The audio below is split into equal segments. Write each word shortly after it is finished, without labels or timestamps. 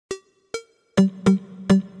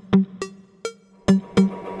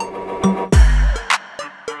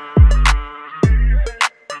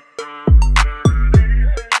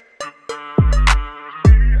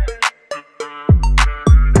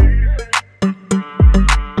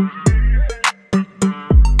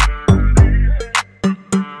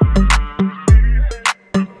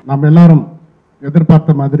நாம் எல்லாரும்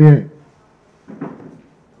எதிர்பார்த்த மாதிரியே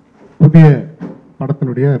புதிய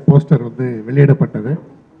படத்தினுடைய போஸ்டர் வந்து வெளியிடப்பட்டது.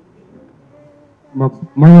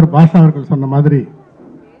 முனைவர் பாஷா அவர்கள் சொன்ன மாதிரி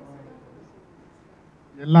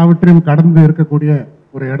எல்லாவற்றையும் கடந்து இருக்கக்கூடிய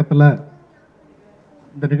ஒரு இடத்துல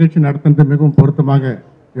இந்த நிகழ்ச்சி நடத்துறது மிகவும் பொருத்தமாக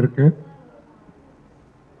இருக்கு.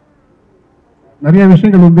 நிறைய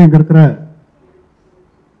விஷயங்கள் வந்து இங்க இருக்கிற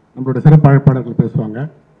நம்மளுடைய சிறப்பு அழைப்பாளர்கள் பேசுவாங்க.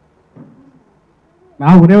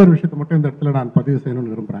 நான் ஒரே ஒரு விஷயத்தை மட்டும் இந்த இடத்துல நான் பதிவு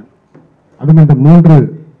செய்யணும்னு விரும்புகிறேன். அதுவும் இந்த 3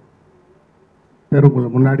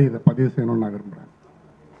 பேருக்கு முன்னாடி இதை பதிவு செய்யணும்னு நான் விரும்புகிறேன்.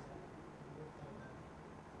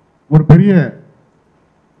 ஒரு பெரிய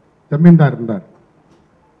ஜமீன்தார் இருந்தார்.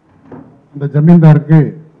 அந்த ஜமீன்தாருக்கு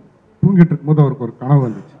தூங்கிட்டு இருக்கும்போது அவருக்கு ஒரு கனவு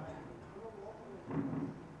வந்துச்சு.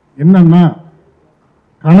 என்னன்னா,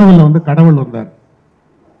 கனவுல வந்து கடவுள் வந்தார்.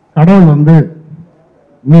 கடவுள் வந்து,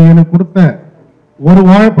 நீ எனக்கு கொடுத்த ஒரு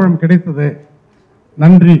வாழைப்பழம் கிடைத்தது,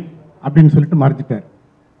 நன்றி அப்படின்னு சொல்லிட்டு மறைச்சிட்டார்.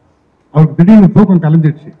 அவருக்கு திடீர்னு தூக்கம்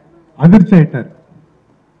கலைஞ்சிடுச்சு, அதிர்ச்சி ஆயிட்டார்.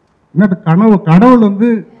 என்ன கனவு? கடவுள் வந்து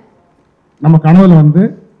நம்ம கனவுல வந்து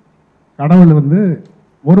கடவுள் வந்து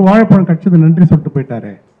ஒரு வாழைப்பழம் கிடைச்சது நன்றி சொல்லிட்டு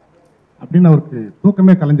போயிட்டாரு அப்படின்னு அவருக்கு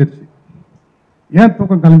தூக்கமே கலைஞ்சிருச்சு. ஏன்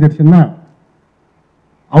தூக்கம் கலைஞ்சிருச்சுன்னா,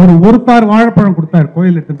 அவர் ஒரு தார் வாழைப்பழம் கொடுத்தாரு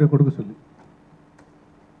கோயில் எடுத்துட்டு போய் கொடுக்க சொல்லி.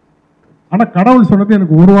 ஆனா கடவுள் சொன்னது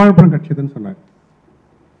எனக்கு ஒரு வாழைப்பழம் கிடைச்சதுன்னு சொன்னார்.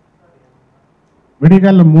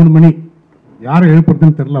 விடிகால 3 மணி, யாரை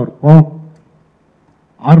எழுப்புறதுன்னு தெரியல. அவர் கோவம்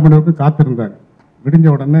 6 மணி வரைக்கும் காத்திருந்தார். விடிஞ்ச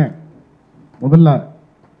உடனே முதல்ல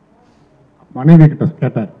மனைவி கிட்ட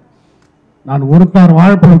கேட்டார், நான் ஒரு தார்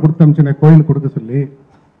வாழைப்பழம் கொடுத்து அனுப்பிச்சேன் கோயில் கொடுக்க சொல்லி,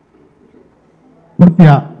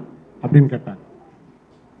 கொடுத்தியா அப்படின்னு கேட்டாங்க.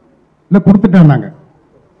 இல்ல கொடுத்துட்டேன். நாங்க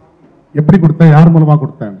எப்படி கொடுத்த, யார் மூலமா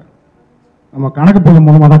கொடுத்தாங்க? நம்ம கணக்கு புள்ள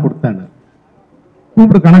மூலமா தான் கொடுத்தாங்க.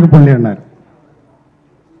 கூப்பிடு கணக்கு புள்ளி என்னார்.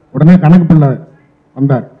 உடனே கணக்கு புள்ள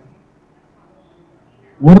வந்தார்.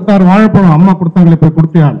 ஒரு தார் வாழைப்பழம் அம்மா கொடுத்தாங்களே, போய்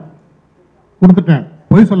கொடுத்தியான்? கொடுத்துட்டேன்.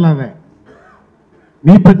 பொய் சொல்லாத,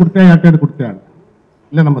 நீ போய் கொடுத்தியா, யார்கிட்ட கொடுத்தியான்?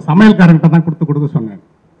 இல்ல நம்ம சமையல்காரன்கிட்ட தான் கொடுக்க சொன்னேன்.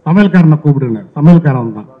 சமையல்காரனை கூப்பிடுனார்.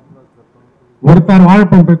 சமையல்காரன் தான். ஒரு தார்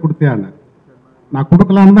வாழைப்பழம் போய் கொடுத்தியான்னு. நான்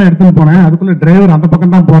கொடுக்கலான்னு தான் எடுத்துன்னு போனேன். அதுக்குள்ள டிரைவர் அந்த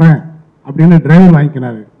பக்கம் தான் போறேன் அப்படின்னு டிரைவர்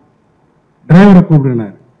வாங்கிக்கினாரு. டிரைவரை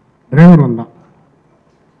கூப்பிடுனார். டிரைவர் வந்தான்.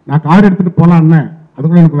 நான் கார் எடுத்துட்டு போலான்னு,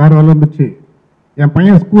 அதுக்குள்ள எனக்கு வேற வேலை வந்துச்சு. என்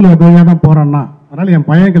பையன் ஸ்கூல் அது வழியா தான் போறான்னா, அதனால என்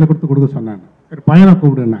பையன் கையில கொடுக்க சொன்னாங்க. சரி பையனை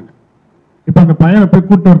கூப்பிடுனாங்க. இப்ப அந்த பையனை போய்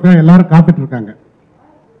கூப்பிட்டு வரத எல்லாரும் காத்துட்டு இருக்காங்க.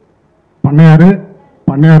 பண்ணையாரு,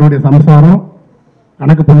 பண்ணையாருடைய சம்சாரம்,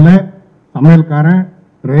 கணக்கு புள்ள, சமையல்காரன்,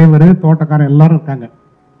 டிரைவரு, தோட்டக்காரன் எல்லாரும் இருக்காங்க.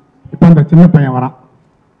 இப்ப அந்த சின்ன பையன் வரான்.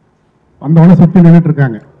 வந்தவொடனே சுத்தி நின்றுட்டு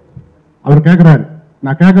இருக்காங்க. அவர் கேட்கிறாரு,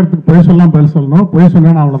 நான் கேட்கறதுக்கு பொய் சொல்லலாம், பதில் சொல்லணும். பொய்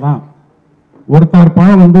சொன்னா அவ்வளவுதான். ஒரு தார்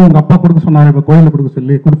பழம் வந்து உங்க அப்பா கொடுக்க சொன்னாரு, இப்ப கோயில கொடுக்க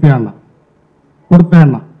சொல்லி, கொடுத்தியான்னா?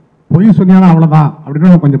 கொடுத்தேன்னா. பொய் சொன்னியானா அவ்வளவுதான்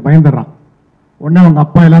அப்படின்னு கொஞ்சம் பயந்துடுறான். உடனே அவங்க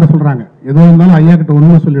அப்பா எல்லாரும் சொல்றாங்க, எதுவும் இருந்தாலும் ஐயா கிட்ட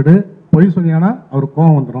உண்மை சொல்லிடு, பொய் சொன்னியானா அவருக்கு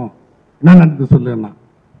கோவம் வந்துடும், என்ன நடந்தது சொல்லுன்னா.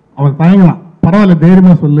 அவன் தயங்கலாம். பரவாயில்ல,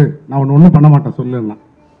 தைரியமா சொல்லு, நான் உன்னை ஒன்றும் பண்ண மாட்டேன் சொல்லுன்னா.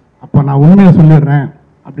 அப்ப நான் உண்மையை சொல்லிடுறேன்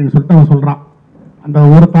அப்படின்னு சொல்லிட்டு அவன் சொல்றான். அந்த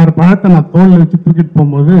ஒரு தார் பழத்தை நான் தோல்ல வச்சு தூக்கிட்டு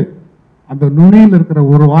போகும்போது அந்த நுனியில் இருக்கிற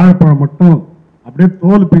ஒரு வாழைப்பழம் மட்டும் அப்படியே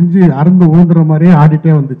தோல் பிஞ்சு அருந்து ஊந்துற மாதிரியே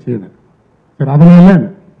ஆடிட்டே வந்துச்சு. சரி, அதனால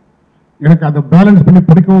எனக்கு அதை பேலன்ஸ் பண்ணி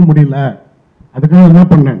பிடிக்கவும் முடியல. அதுக்காக என்ன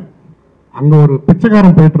பண்ணேன், அங்க ஒரு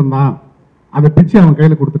பிச்சைக்காரன் போயிட்டு இருந்தான், அதை பிச்சு அவன்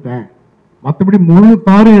கையில கொடுத்துட்டேன். மற்றபடி முழு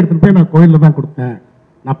தாரையும் எடுத்துட்டு போய் நான் கோயில்ல தான் கொடுத்தேன்.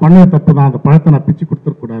 நான் பண்ண தப்பு தான், அந்த பழத்தை நான் பிச்சு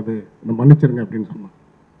கொடுத்துடக்கூடாது, என்னை மன்னிச்சிருங்க அப்படின்னு சொன்னான்.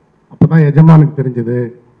 அப்பதான் எஜமானுக்கு தெரிஞ்சது,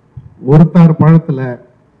 ஒரு தார் பழத்துல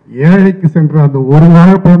ஏழைக்கு சென்ற அந்த ஒரு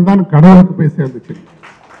வாழைப்பழம் தான் கடவுளுக்கு போய் சேர்ந்துச்சு.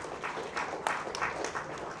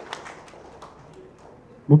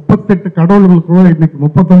 38 கடவுள்களுக்கும் இன்னைக்கு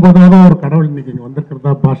 39வது ஒரு கடவுள் இன்னைக்கு இங்க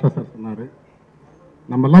வந்திருக்கிறதா பாஷா சார் சொன்னாரு.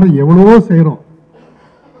 நம்ம எல்லாரும் எவ்வளவோ செய்யறோம்,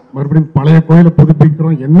 மறுபடியும் பழைய கோயிலை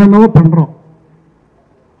புதுப்பிக்கிறோம், என்னென்னவோ பண்றோம்.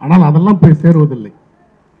 ஆனால் அதெல்லாம் போய் சேருவதில்லை.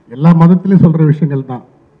 எல்லா மதத்திலையும் சொல்ற விஷயங்கள் தான்.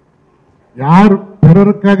 யார்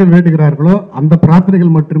பிறருக்காக வேண்டுகிறார்களோ அந்த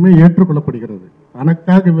பிரார்த்தனைகள் மட்டுமே ஏற்றுக்கொள்ளப்படுகிறது.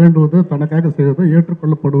 தனக்காக வேண்டுவதோ தனக்காக செய்வதோ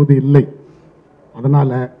ஏற்றுக்கொள்ளப்படுவது இல்லை.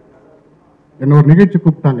 அதனால என்ன ஒரு நிகழ்ச்சி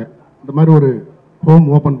கூப்பிட்டாங்க, இந்த மாதிரி ஒரு ஹோம்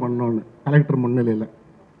ஓபன் பண்ணோன்னு கலெக்டர் முன்னிலையில்.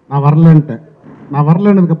 நான் வரலன்ட்டேன். நான்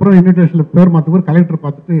வரலன்னதுக்கு அப்புறம் இன்விடேஷன்ல பேர் மாற்றும்போது கலெக்டர்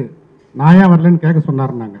பார்த்துட்டு நான் ஏன் வரலன்னு கேட்க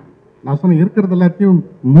சொன்னாருன்னாங்க. நான் சொன்னேன், இருக்கிறது எல்லாத்தையும்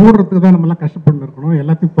மூடுறதுக்கு தான் நம்ம எல்லாம் கஷ்டப்பட்டு இருக்கணும்,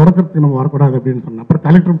 எல்லாத்தையும் திறக்கிறதுக்கு நம்ம வரக்கூடாது அப்படின்னு சொன்னேன். அப்புறம்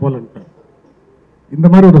கலெக்டரும் போலன்ட்டார். இந்த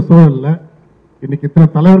மாதிரி ஒரு சூழல்ல இன்னைக்கு இத்தனை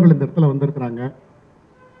தலைவர்கள் இந்த இடத்துல வந்திருக்கிறாங்க.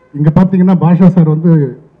 இங்க பாத்தீங்கன்னா பாஷா சார் வந்து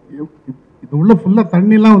இது உள்ள ஃபுல்லா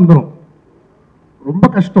தண்ணி எல்லாம் வந்துடும், ரொம்ப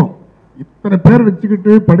கஷ்டம். இத்தனை பேர்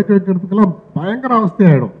வச்சுக்கிட்டு படுக்க வைக்கிறதுக்கெல்லாம் பயங்கர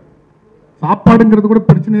அவஸ்தையாயிடும். சாப்பாடுங்கிறது கூட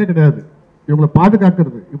பிரச்சனையே கிடையாது. இவங்களை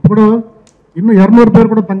பாதுகாக்கிறது. இப்போ கூட இன்னும் 200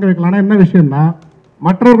 பேர் கூட தங்க வைக்கலாம். ஆனால் என்ன விஷயம்னா,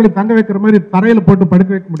 மற்றவர்களை தங்க வைக்கிற மாதிரி தரையில் போட்டு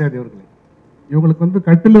படுக்க வைக்க முடியாது. இவங்களுக்கு வந்து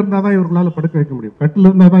கட்டில் இருந்தால் தான் இவர்களால் படுக்க வைக்க முடியும். கட்டில்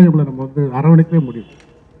இருந்தால் தான் இவங்களை நம்ம வந்து அரவணைக்கவே முடியும்.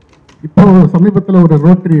 இப்போ சமீபத்தில் ஒரு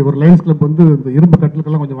ரோட்டரி, ஒரு லைன்ஸ் கிளப் வந்து இந்த இரும்பு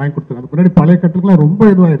கட்டிலுக்கெல்லாம் கொஞ்சம் வாங்கி கொடுத்தாங்க. அதுக்கு முன்னாடி பழைய கட்டிலுக்கெல்லாம் ரொம்ப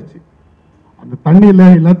இதுவாயிருச்சு. அந்த தண்ணியில்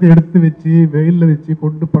எல்லாத்தையும் எடுத்து வச்சு வெயிலில் வச்சு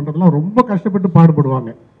கொண்டு பண்ணுறதுலாம் ரொம்ப கஷ்டப்பட்டு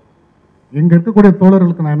பாடுபடுவாங்க. இங்கே இருக்கக்கூடிய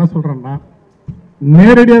தோழர்களுக்கு நான் என்ன சொல்கிறேன்னா,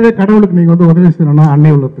 நேரடியாகவே கடவுளுக்கு நீங்கள் வந்து உதவி செய்யணும்னா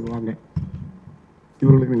அன்னை உள்ளத்துக்கு வாங்க,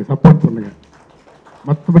 இவர்களுக்கு நீங்கள் சப்போர்ட் பண்ணுங்கள்.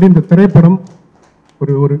 மற்றபடி இந்த திரைப்படம்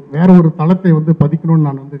ஒரு வேற ஒரு தளத்தை வந்து பதிக்கணும்னு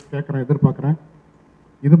நான் வந்து கேட்குறேன், எதிர்பார்க்குறேன்.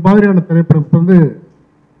 இது மாதிரியான திரைப்படம் இப்போ வந்து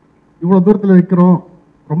இவ்வளோ தூரத்தில் வைக்கிறோம்,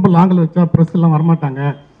 ரொம்ப லாங்கில் வச்சா ப்ரெஸ் எல்லாம் வரமாட்டாங்க,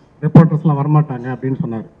 ரிப்போர்ட்டர்ஸ்லாம் வரமாட்டாங்க அப்படின்னு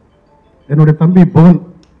சொன்னார். என்னுடைய தம்பி புவன்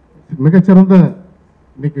மிகச்சிறந்த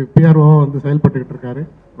இன்னைக்கு பிஆர்ஓ வந்து செயல்பட்டுக்கிட்டு இருக்காரு,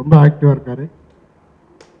 ரொம்ப ஆக்டிவாக இருக்காரு.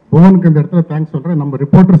 புவனுக்கு இந்த இடத்துல தேங்க்ஸ் சொல்கிறேன். நம்ம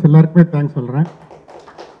ரிப்போர்ட்டர்ஸ் எல்லாருக்குமே தேங்க்ஸ் சொல்கிறேன்.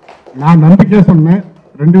 நான் நம்பிக்கையாக சொன்னேன்,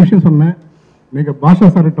 2 விஷயம் சொன்னேன். நீங்கள் பாஷா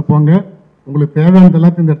சார்கிட்ட போங்க, உங்களுக்கு தேவையானது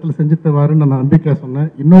எல்லாத்தையும் இந்த இடத்துல செஞ்சு தருவாருன்னு நான் நம்பிக்கையாக சொன்னேன்.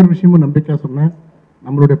 இன்னொரு விஷயமும் நம்பிக்கையாக சொன்னேன்.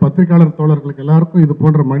 நம்மளுடைய பத்திரிகையாளர் தோழர்களுக்கு எல்லாருக்கும் இது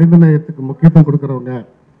போன்ற மனித நேயத்துக்கு முக்கியத்துவம் கொடுக்குறவங்க,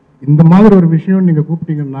 இந்த மாதிரி ஒரு விஷயம் நீங்கள்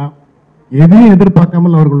கூப்பிட்டீங்கன்னா எதையும்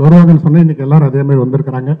எதிர்பார்க்காமல் அவர்கள் வருவாங்கன்னு சொன்னால் இன்னைக்கு எல்லாரும் அதே மாதிரி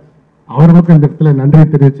வந்திருக்கிறாங்க. அவர்களுக்கும் இந்த இடத்துல நன்றியை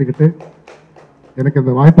தெரிவிச்சுக்கிட்டு, எனக்கு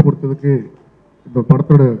இந்த வாய்ப்பு கொடுத்ததுக்கு இந்த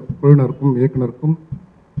படத்தோட குழுவினருக்கும் இயக்குனருக்கும்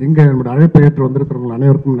இங்கே என்னோட அழைப்பை ஏற்று வந்திருக்கிறவங்க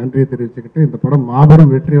அனைவருக்கும் நன்றியை தெரிவிச்சுக்கிட்டு, இந்த படம்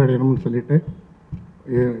மாபெரும் வெற்றி அடையணும்னு சொல்லிட்டு,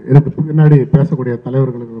 எனக்கு பின்னாடி பேசக்கூடிய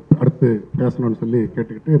தலைவர்களுக்கு அடுத்து பேசணும்னு சொல்லி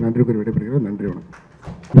கேட்டுக்கிட்டு நன்றி கூறி விடைபெறுகிறேன். நன்றி,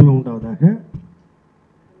 வணக்கம். உண்டாவதாக.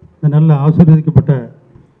 இந்த நல்ல ஆசீர்வதிக்கப்பட்ட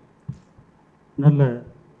நல்ல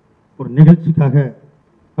ஒரு நிகழ்ச்சிக்காக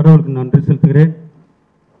கடவுளுக்கு நன்றி செலுத்துகிறேன்.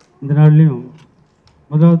 இந்த நாளிலையும்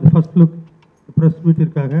முதலாவது ஃபர்ஸ்ட் லுக் ப்ரெஸ்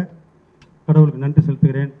மீட்டிற்காக கடவுளுக்கு நன்றி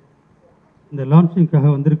செலுத்துகிறேன். இந்த லான்ச்சிங்காக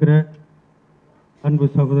வந்திருக்கிற அன்பு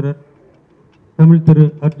சகோதரர் தமிழ் திரு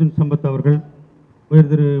அர்ஜுன் சம்பத் அவர்கள்,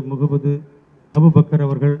 உயர் திரு முகமது அபுபக்கர்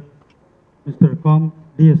அவர்கள், மிஸ்டர் காம்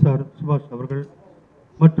டிஎஸ்ஆர் சுபாஷ் அவர்கள்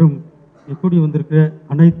மற்றும் கூடி வந்திருக்கிற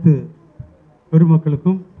அனைத்து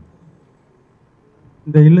பெருமக்களுக்கும்,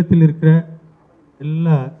 இந்த இல்லத்தில் இருக்கிற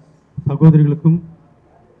எல்லா சகோதரிகளுக்கும்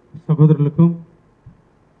சகோதரர்களுக்கும்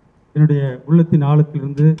என்னுடைய உள்ளத்தின்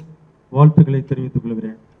ஆழத்திலிருந்து வாழ்த்துக்களை தெரிவித்துக்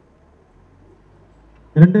கொள்கிறேன்.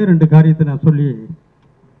 2 காரியத்தை நான் சொல்லி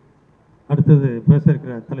அடுத்தது பேச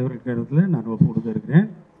இருக்கிற தலைவர்களுக்கு இடத்துல நான் ஒப்பு கொடுக்க இருக்கிறேன்.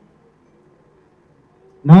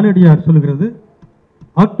 நாலடியார் சொல்லுகிறது,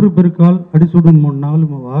 ஆற்று பெருக்கால் அடிசுடும்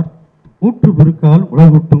நாளுமவார், ஊற்று பெருக்கால்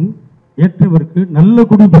உலகூட்டும் ஏற்றவருக்கு நல்ல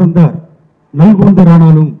குடி பிறந்தார்,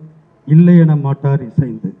 நல்கூந்தரானாலும் இல்லை என மாட்டார்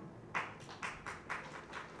இசைந்து.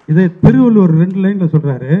 இதை திருவள்ளுவர் 2 லைன்ல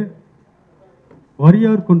சொல்றாரு.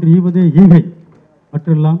 வரியார் கொன்று ஈவதே ஈகை,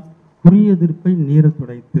 மற்றெல்லாம் குறிய எதிர்ப்பை நீர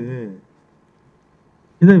துடைத்து.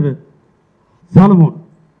 இதை சாலமோன்,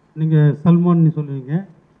 நீங்க சல்மான் சொல்லுவீங்க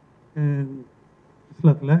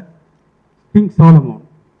இஸ்லாத்தில், கிங் சாலமோன்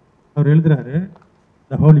அவர் எழுதுறாரு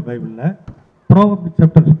த ஹோலி பைபிளில், ப்ரோவர்ப்ஸ்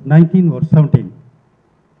சாப்டர் 19:17,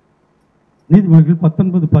 நீதிமொழிகள்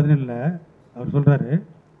 19:17 அவர் சொல்றாரு,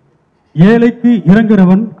 ஏழைக்கு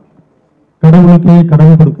இறங்குறவன் கடவுளுக்கே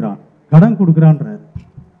கடன் கொடுக்கிறான், கடன் கொடுக்கிறான்றாரு.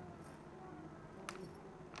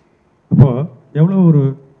 அப்போ எவ்வளவு ஒரு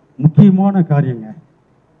முக்கியமான காரியங்க.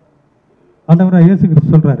 ஆண்டவராக இயேசு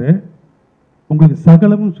கிறிஸ்து சொல்றாரு, உங்களுக்கு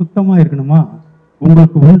சகலமும் சுத்தமா இருக்கணுமா,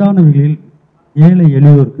 உங்களுக்கு உண்டானவைகளில் ஏழை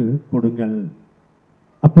எளியோருக்கு கொடுங்கள்,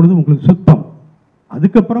 அப்பொழுது உங்களுக்கு சுத்தம்,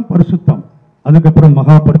 அதுக்கப்புறம் பரிசுத்தம், அதுக்கப்புறம்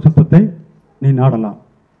மகா பரிசுத்தத்தை நீ நாடலாம்.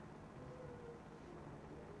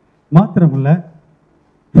 மாத்திரமல்ல,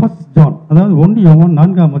 ஃபர்ஸ்ட் ஜான், அதாவது 1 யோவான்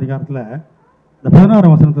 4ஆம் அதிகாரத்தில் இந்த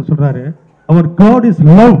 16ஆம் வசனத்தை சொல்றாரு, அவர் காட் இஸ்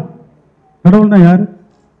லவ். கடவுள்னா யார்?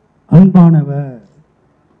 அன்பானவர்.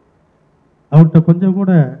 அவர்கிட்ட கொஞ்சம்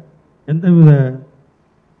கூட எந்தவித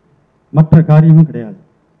மற்ற காரியமும் கிடையாது.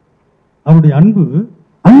 அவருடைய அன்பு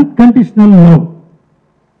அன்கண்டிஷனல் லவ்.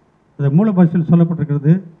 இந்த மூல பாஷையில்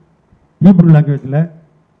சொல்லப்பட்டிருக்கிறது ஹீப்ரு லாங்குவேஜில்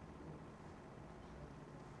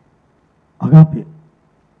அகாப்பே.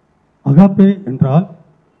 அகாப்பே என்றால்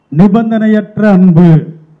நிபந்தனையற்ற அன்பு.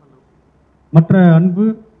 மற்ற அன்பு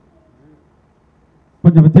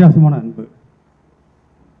கொஞ்சம் வித்தியாசமான அன்பு.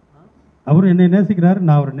 அவர் என்னை நேசிக்கிறார்,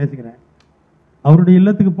 நான் அவரை நேசிக்கிறேன். அவருடைய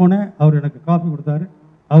இல்லத்துக்கு போனேன், அவர் எனக்கு காஃபி கொடுத்தாரு,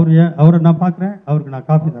 அவரை நான் பார்க்குறேன், அவருக்கு நான்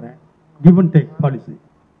காஃபி தரேன். Give and take policy.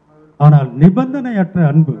 ஆனால் நிபந்தனையற்ற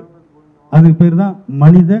அன்பு, அதுக்கு பேர் தான்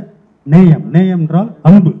மனித நேயம். நேயம் என்றால்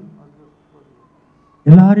அன்பு.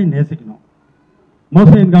 எல்லாரையும் நேசிக்கணும்.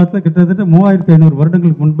 மோசேயின் காலத்தில் கிட்டத்தட்ட 3500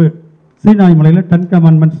 வருடங்களுக்கு முன்பு சீனாய் மலையில் 10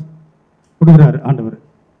 கமாண்ட்மெண்ட்ஸ் கொடுக்குறாரு ஆண்டவர்.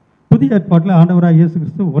 புதிய ஏற்பாட்டில் ஆண்டவராக இயேசு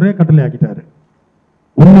கிறிஸ்து ஒரே கட்டளை ஆக்கிட்டாரு,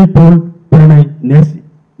 உன்னை போல் பிற நேசி,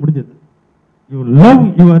 முடிஞ்சது. You love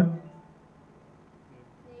your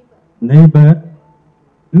neighbour.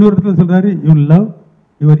 இன்னொரு இடத்துல சொல்றாரு யூ லவ்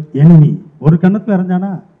யுவர் எனிமி. ஒரு கண்ணத்தில்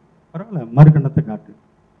இறஞ்சானா பரவாயில்ல, மறு கண்ணத்தை காட்டு,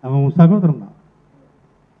 அவன் உன் சகோதரன் தான்.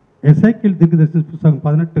 எசேக்கியேல் தீர்க்கதரிசி புத்தகம்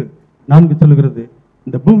 18:4 சொல்லுகிறது,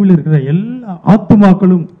 இந்த பூமியில் இருக்கிற எல்லா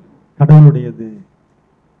ஆத்துமாக்களும் கடவுளுடையது.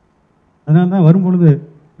 அதனால தான் வரும்பொழுது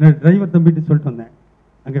டிரைவர் தம்பிட்டு சொல்லிட்டு வந்தேன்,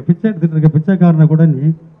 அங்கே பிச்சை எடுத்துட்டு இருக்க பிச்சைக்காரனை கூட நீ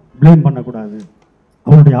பிளேம் பண்ணக்கூடாது,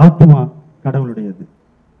 அவருடைய ஆத்மா கடவுளுடையது.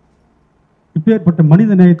 இப்பேற்பட்ட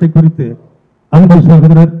மனித நேயத்தை குறித்து அன்பு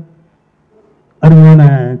சகோதரர் அருமையான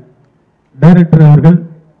டைரக்டர் அவர்கள்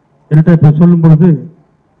என்கிட்ட இப்போ சொல்லும் பொழுது,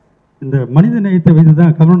 இந்த மனித நேயத்தை வைத்து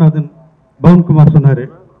தான் கமல்நாதன் பவன்குமார் சொன்னார்,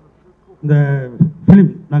 இந்த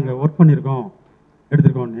ஃபிலிம் நாங்கள் ஒர்க் பண்ணியிருக்கோம்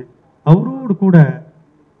எடுத்திருக்கோம்னு. அவரோடு கூட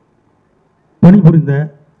பணிபுரிந்த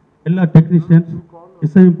எல்லா டெக்னீஷியன்ஸ்,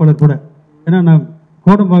 இசையமைப்பாளர் கூட, ஏன்னா நான்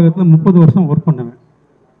கோடம்பாக்கத்தில் 30 வருஷம் ஒர்க் பண்ணுவேன்.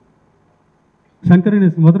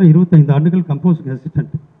 சங்கரநேசன் முதல்ல 25 ஆண்டுகள் கம்போசிங்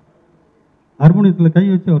அசிஸ்டன்ட். ஹார்மோனியத்தில் கை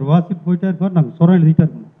வச்சு அவர் வாசிட்டு போயிட்டே இருப்பார், நாங்கள் சுரம் எழுதிட்டே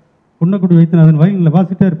இருக்கணும். புன்னக்குடி வைத்தியநாதன் வயலில்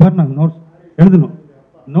வாசிட்டே இருப்பார், நாங்கள் நோட்ஸ் எழுதணும்,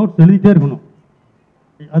 நோட்ஸ் எழுதிட்டே இருக்கணும்.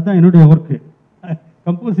 அதுதான் என்னுடைய ஒர்க்கு,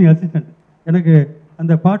 கம்போசிங் அசிஸ்டன்ட். எனக்கு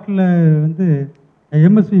அந்த பாட்டில் வந்து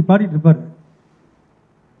எம்எஸ்வி பாடிட்டு இருப்பார்,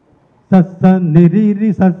 சஸ்ஸன் நெரீரி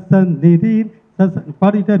சஸ்ஸன் நெரீர் சஸ்ஸன்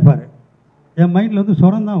பாடிட்டே இருப்பார். என் மைண்டில் வந்து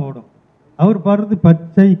சுரம் தான் ஓடும். அவர் பாடுறது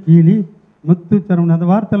பச்சை கிளி முத்து சரவணன், அந்த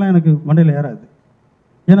வார்த்தைலாம் எனக்கு மண்டையில் ஏறாது.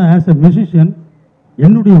 ஏன்னா ஆஸ் எ மியூசிஷியன்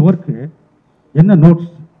என்னுடைய ஒர்க்கு என்ன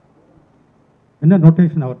நோட்ஸ், என்ன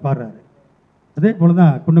நோட்டேஷன் அவர் பாடுறாரு. அதே போல்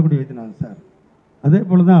தான் குன்னக்குடி வைத்தியநாதன் சார், அதே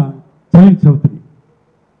போல் தான் சைல்ட் சௌத்ரி,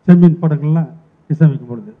 செம்மீன் படங்கள்லாம்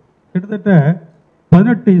இசையமைக்கும் பொழுது கிட்டத்தட்ட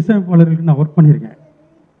 18 இசையமைப்பாளர்களுக்கு நான் ஒர்க் பண்ணியிருக்கேன்.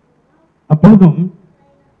 அப்பொழுதும்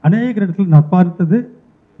அநேக இடத்துல நான் பார்த்தது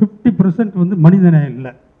 50% வந்து மனிதநேயம்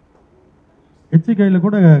இல்லை. எச்சிக்கையில்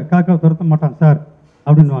கூட காக்கா துரத்த மாட்டான் சார்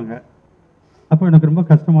அப்படின்வாங்க. அப்போ எனக்கு ரொம்ப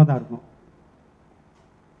கஷ்டமாக தான் இருக்கும்.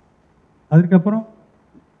 அதுக்கப்புறம்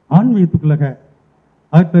ஆன்மீகத்துக்குள்ளாக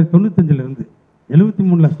 1995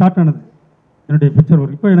 73 ஸ்டார்ட் ஆனது என்னுடைய பிக்சர்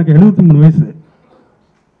ஒர்க். இப்போ எனக்கு 73 வயசு.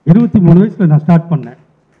 23 வயசில் நான் ஸ்டார்ட் பண்ணேன்.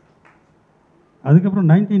 அதுக்கப்புறம்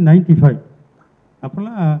 1995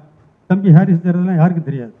 அப்போல்லாம் தம்பி ஹாரிஸ் தேர்தலாம் யாருக்கும்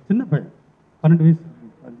தெரியாது, சின்ன பையன், 12 வயசு.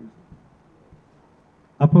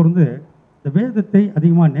 அப்போ வந்து இந்த வேதத்தை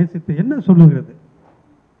அதிகமாக நேசித்து என்ன சொல்லுகிறது,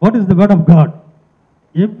 what is the word of God,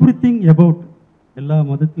 everything about, எல்லா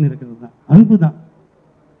மதத்திலும் இருக்கிறது தான் அன்பு தான்,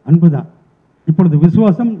 அன்பு தான். இப்பொழுது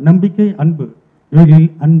விசுவாசம், நம்பிக்கை, அன்பு,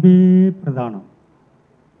 இவைகளில் அன்பே பிரதானம்.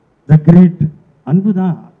 த கிரேட், அன்பு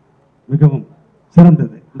தான் மிகவும்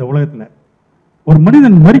சிறந்தது இந்த உலகத்தில். ஒரு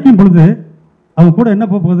மனிதன் மரிக்கும் பொழுது அவன் கூட என்ன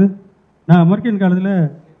போகுது. நான் அமெரிக்கன் காலத்தில்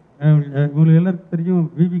உங்களுக்கு எல்லாருக்கும் தெரியும்,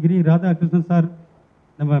 விவி கிரி ராதாகிருஷ்ணன் சார்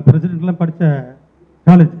நம்ம பிரசிடென்ட்லாம் படித்த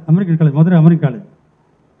college American college, Madurai American college.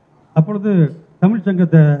 அப்பொழுது தமிழ்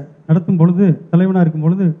சங்கத்தை நடத்தும் பொழுது, தலைவனாக இருக்கும்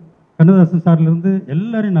பொழுது கண்ணதாசன் சார்லேருந்து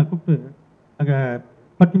எல்லாரையும் நான் கூப்பிட்டு அங்கே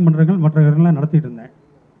பட்டிமன்றங்கள் மற்றவர்கள்லாம் நடத்திட்டு இருந்தேன்.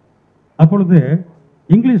 அப்பொழுது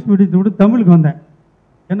இங்கிலீஷ் மீடியத்தோடு தமிழுக்கு வந்தேன்.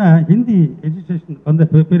 ஏன்னா ஹிந்தி எஜுகேஷன் வந்த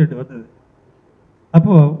பீரியட் வந்தது.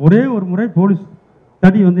 அப்போது ஒரே ஒரு முறை போலீஸ்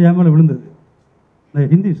தடி வந்து என் மேலே விழுந்தது, இந்த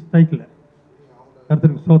ஹிந்தி ஸ்ட்ரைக்கில்.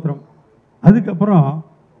 கருத்துக்கு ஸ்தோத்திரம். அதுக்கப்புறம்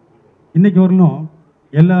இன்னைக்கு வரலும்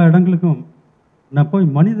எல்லா இடங்களுக்கும் நான் போய்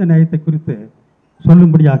மனித நேயத்தை குறித்து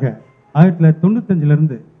சொல்லும்படியாக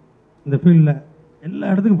 1995 இந்த ஃபீல்டில் எல்லா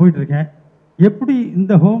இடத்துக்கும் போயிட்டுருக்கேன். எப்படி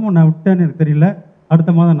இந்த ஹோமம் நான் விட்டேன்னு எனக்கு தெரியல.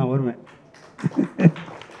 அடுத்த மாதம் நான் வருவேன்.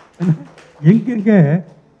 எங்கெங்கே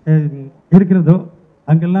இருக்கிறதோ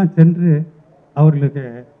அங்கெல்லாம் சென்று அவர்களுக்கு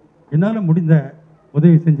என்னால் முடிந்த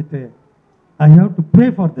உதவி செஞ்சுட்டு I have to pray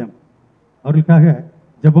for them. அவர்களுக்காக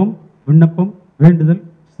ஜெபம், விண்ணப்பம், வேண்டுதல்,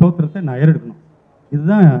 ஸ்தோத்திரத்தை நான் ஏறெடுக்கணும்.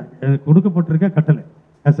 இதுதான் எனக்கு கொடுக்கப்பட்டிருக்க கட்டளை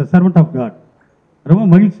as a servant of God. ரொம்ப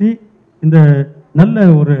மகிழ்ச்சி. இந்த நல்ல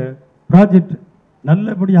ஒரு ப்ராஜெக்ட்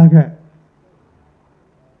நல்லபடியாக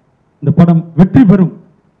இந்த படம் வெற்றி பெறும்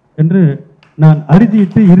என்று நான்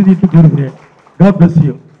இறுதியிட்டு கூறுகிறேன். God bless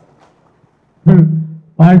you.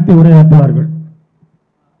 வாழ்த்து உரையாற்றுவார்கள்.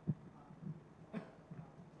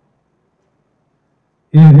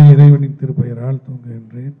 ஏக இறைவனின் திருப்பெயரால்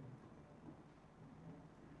தூங்குகின்றேன்.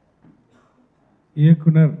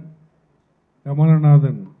 இயக்குனர்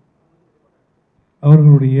கமலநாதன்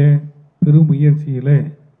அவர்களுடைய பெரும் முயற்சியிலே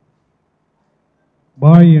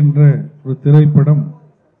பாய் என்ற ஒரு திரைப்படம்,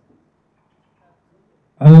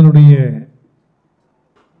 அதனுடைய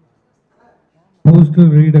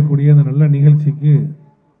போஸ்டர் வெளியிடக்கூடிய அந்த நல்ல நிகழ்ச்சிக்கு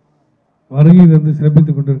வருகை தந்து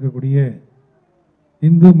சிறப்பித்துக் கொண்டிருக்கக்கூடிய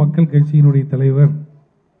இந்து மக்கள் கட்சியினுடைய தலைவர்,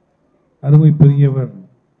 அருமை பெரியவர்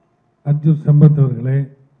அர்ஜுன் சம்பத் அவர்களே,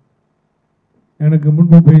 எனக்கு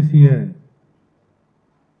முன்பு பேசிய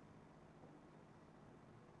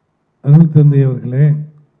அருள் தந்தை அவர்களே,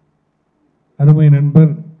 அருமை நண்பர்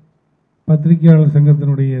பத்திரிகையாளர்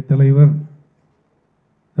சங்கத்தினுடைய தலைவர்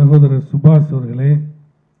சகோதரர் சுபாஷ் அவர்களே,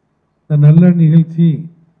 இந்த நல்ல நிகழ்ச்சி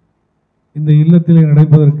இந்த இல்லத்திலே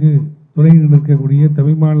நடப்பதற்கு துணை நிற்கக்கூடிய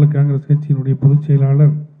தமிழ் மாநில காங்கிரஸ் கட்சியினுடைய பொதுச்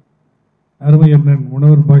செயலாளர் அருமை அண்ணன்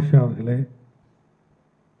முனவர் பாஷா அவர்களே,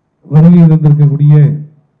 வருகை இருந்திருக்கக்கூடிய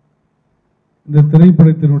இந்த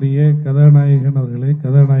திரைப்படத்தினுடைய கதாநாயகன் அவர்களே,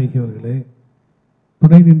 கதாநாயகி அவர்களே,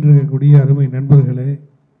 துணை நின்றிருக்கக்கூடிய அருமை நண்பர்களே,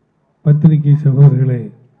 பத்திரிகை சகோதரர்களே,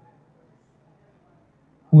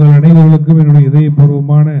 உங்கள் அனைவர்களுக்கும் என்னுடைய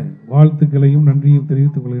இதயபூர்வமான வாழ்த்துக்களையும் நன்றியும்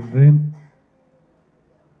தெரிவித்துக் கொள்கின்றேன்.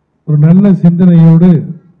 ஒரு நல்ல சிந்தனையோடு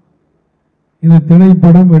இந்த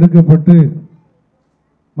திரைப்படம் எடுக்கப்பட்டு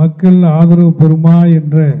மக்கள் ஆதரவு பெறுமா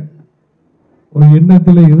என்ற ஒரு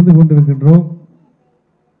எண்ணத்தில் இருந்து கொண்டிருக்கின்றோம்.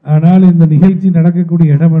 ஆனால் இந்த நிகழ்ச்சி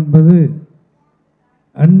நடக்கக்கூடிய இடம் என்பது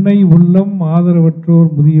அன்னை உள்ளம் ஆதரவற்றோர்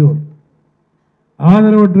முதியோர்.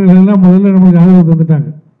 ஆதரவற்றவர்கள் எல்லாம் முதல்ல நமக்கு ஆதரவு தந்துட்டாங்க.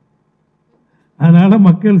 அதனால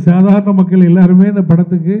மக்கள், சாதாரண மக்கள் எல்லாருமே இந்த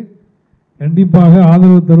படத்துக்கு கண்டிப்பாக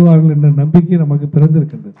ஆதரவு தருவார்கள் என்ற நம்பிக்கை நமக்கு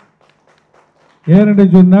பிறந்திருக்கின்றது. ஏனென்று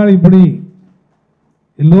சொன்னால், இப்படி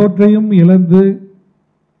எல்லோற்றையும் இழந்து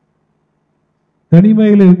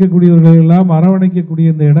தனிமையில் இருக்கக்கூடியவர்கள் எல்லாம் அரவணைக்கக்கூடிய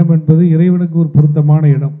இந்த இடம் என்பது இறைவனுக்கு ஒரு பொருத்தமான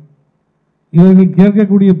இடம். இவர்கள்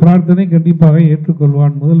கேட்கக்கூடிய பிரார்த்தனை கண்டிப்பாக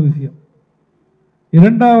ஏற்றுக்கொள்வான். முதல் விஷயம்.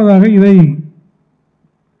 இரண்டாவதாக, இதை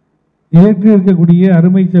ஏற்று இருக்கக்கூடிய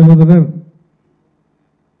அருமை சகோதரர்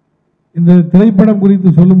இந்த திரைப்படம் குறித்து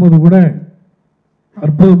சொல்லும்போது கூட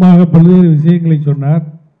அற்புதமாக பல்வேறு விஷயங்களை சொன்னார்.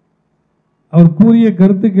 அவர் கூறிய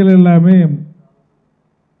கருத்துக்கள் எல்லாமே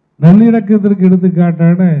நல்லிணக்கத்திற்கு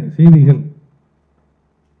எடுத்துக்காட்டான செய்திகள்,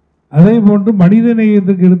 அதே போன்று மனித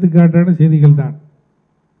நேயத்திற்கு எடுத்துக்காட்டான செய்திகள் தான்.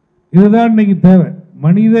 இதுதான் இன்னைக்கு தேவை.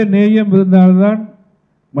 மனித நேயம் இருந்தால்தான்,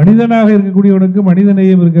 மனிதனாக இருக்கக்கூடியவனுக்கு மனித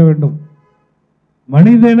நேயம் இருக்க வேண்டும்.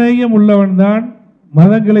 மனித நேயம் உள்ளவன் தான்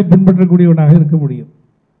மதங்களை பின்பற்றக்கூடியவனாக இருக்க முடியும்.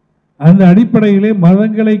 அந்த அடிப்படையிலே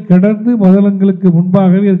மதங்களை கடந்து மதங்களுக்கு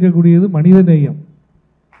முன்பாகவே இருக்கக்கூடியது மனித நேயம்.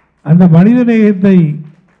 அந்த மனித நேயத்தை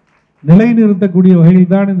நிலைநிறுத்தக்கூடிய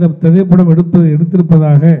வகையில் தான் இந்த திரைப்படம்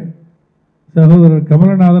எடுத்திருப்பதாக சகோதரர்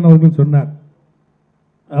கமலநாதன் அவர்கள் சொன்னார்.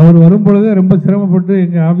 அவர் வரும்பொழுது ரொம்ப சிரமப்பட்டு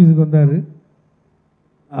எங்கள் ஆஃபீஸுக்கு வந்தார்.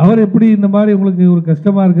 அவர் எப்படி இந்த மாதிரி உங்களுக்கு ஒரு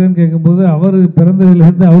கஷ்டமாக இருக்குதுன்னு கேட்கும்போது, அவர்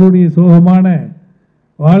பிறந்ததிலிருந்து அவருடைய சோகமான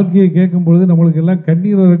வாழ்க்கையை கேட்கும் பொழுது நம்மளுக்கு எல்லாம்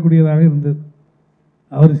கண்ணீர் வரக்கூடியதாக இருந்தது.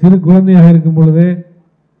 அவர் சிறு குழந்தையாக இருக்கும் பொழுதே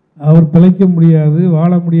அவர் பிழைக்க முடியாது,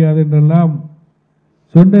 வாழ முடியாது என்றெல்லாம்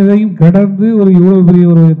சொன்னதையும் கடந்து ஒரு இவ்வளவு பெரிய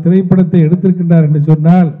ஒரு திரைப்படத்தை எடுத்திருக்கின்றார் என்று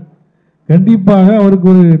சொன்னால், கண்டிப்பாக அவருக்கு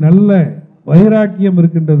ஒரு நல்ல வைராக்கியம்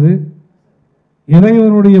இருக்கின்றது.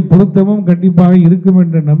 இறைவனுடைய பொருத்தமும் கண்டிப்பாக இருக்கும்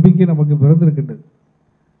என்ற நம்பிக்கை நமக்கு பிறந்திருக்கின்றது.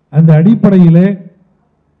 அந்த அடிப்படையிலே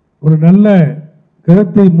ஒரு நல்ல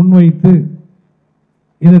கருத்தை முன்வைத்து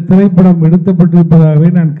இந்த திரைப்படம் எடுக்கப்பட்டிருப்பதாகவே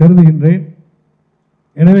நான் கருதுகின்றேன்.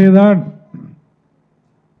 எனவேதான்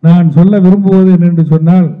நான் சொல்ல விரும்புவது என்னென்று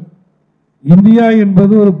சொன்னால், இந்தியா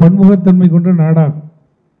என்பது ஒரு பன்முகத்தன்மை கொண்ட நாடாகும்.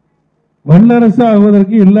 வல்லரசு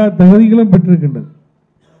ஆகுவதற்கு எல்லா தகுதிகளும் பெற்றிருக்கின்றது.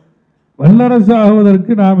 வல்லரசு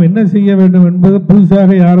ஆகுவதற்கு நாம் என்ன செய்ய வேண்டும் என்பது புதுசாக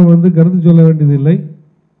யாரும் கருத்து சொல்ல வேண்டியதில்லை.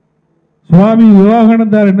 சுவாமி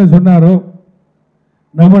விவேகானந்தார் என்ன சொன்னாரோ,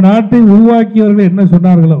 நம்ம நாட்டை உருவாக்கியவர்கள் என்ன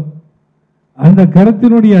சொன்னார்களோ, அந்த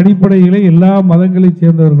கருத்தினுடைய அடிப்படையிலே எல்லா மதங்களை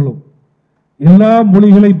சேர்ந்தவர்களும், எல்லா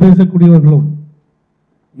மொழிகளை பேசக்கூடியவர்களும்,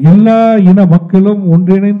 எல்லா இன மக்களும்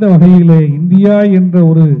ஒன்றிணைந்த வகையிலே இந்தியா என்ற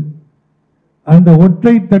ஒரு அந்த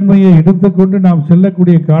ஒற்றைத்தன்மையை எடுத்துக்கொண்டு நாம்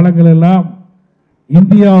செல்லக்கூடிய காலங்கள் எல்லாம்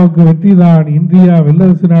இந்தியாவுக்கு வெற்றிதான். இந்தியா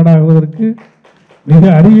வல்லரசு நாடாகுவதற்கு மிக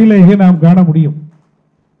அருகிலேயே நாம் காண முடியும்.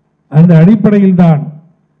 அந்த அடிப்படையில் தான்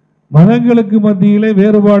மதங்களுக்கு மத்தியிலே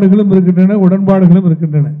வேறுபாடுகளும் இருக்கின்றன, உடன்பாடுகளும்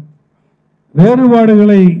இருக்கின்றன.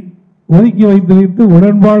 வேறுபாடுகளை ஒதுக்கி வைத்து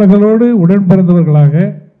உடன்பாடுகளோடு உடன் பிறந்தவர்களாக,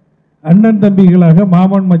 அண்ணன் தம்பிகளாக,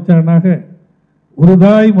 மாமன் மச்சானாக, ஒரு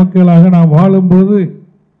தாய் மக்களாக நாம் வாழும்போது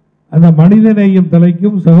அந்த மனித நேயம்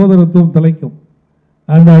தலைக்கும், சகோதரத்துவம் தலைக்கும்.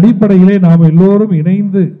 அந்த அடிப்படையிலே நாம் எல்லோரும்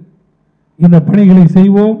இணைந்து இந்த பணிகளை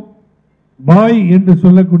செய்வோம். பாய் என்று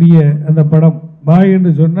சொல்லக்கூடிய அந்த படம், பாய்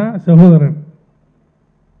என்று சொன்னா சகோதரன்,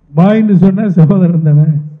 பாய் என்று சொன்னா சகோதரன் தானே.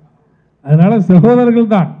 அதனால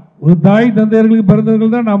சகோதரர்கள் தான், ஒரு தாய் தந்தையர்களுக்கு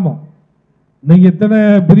பிறந்தவர்கள் தான் நாம. இன்னைக்கு எத்தனை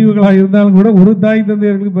பிரிவுகளாக இருந்தாலும் கூட ஒரு தாய்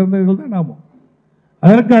தந்தையர்களுக்கு பிறந்தவர்கள் தான் நாம.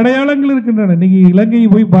 அதற்கு அடையாளங்கள் இருக்கின்றன. இன்னைக்கு இலங்கையை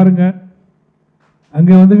போய் பாருங்க,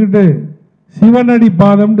 அங்கே சிவனடி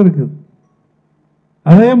பாதம் இருக்குது.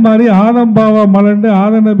 அதே மாதிரி ஆதம் பாவா மலண்டு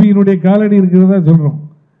ஆதம் நபியினுடைய காலடி இருக்கிறதா சொல்றோம்.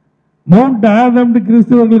 மவுண்ட் ஆதம்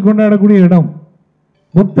கிறிஸ்தவர்கள் கொண்டாடக்கூடிய இடம்.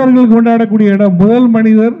 புத்தர்கள் கொண்டாடக்கூடிய இடம். முதல்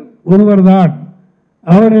மனிதர் ஒருவர் தான்.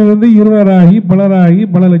 அவரிலிருந்து இருவராகி பலராகி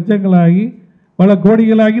பல லட்சங்களாகி பல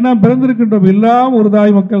கோடிகளாகி நாம் பிறந்திருக்கின்றோம். எல்லாம் ஒரு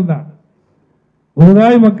தாய் மக்கள் தான். ஒரு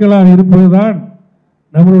தாய் மக்களாக இருப்பதுதான்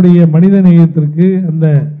நம்மளுடைய மனித நேயத்திற்கு அந்த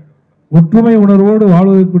ஒற்றுமை உணர்வோடு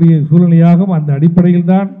வாழ்வதற்குரிய சூழ்நிலையாகும். அந்த அடிப்படையில்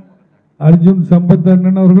தான் அர்ஜுன் சம்பத்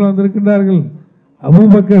அண்ணன் அவர்கள் வந்திருக்கின்றார்கள்,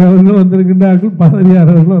 அபூபக்கர் அவர்கள் வந்திருக்கின்றார்கள்,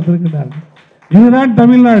 பாதிரியார் அவர்கள் வந்திருக்கின்றார்கள். இதுதான்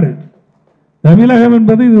தமிழ்நாடு. தமிழகம்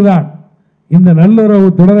என்பது இதுதான். இந்த நல்லுறவு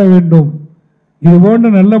தொடர வேண்டும். இது போன்ற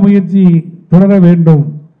நல்ல முயற்சி தொடர வேண்டும்.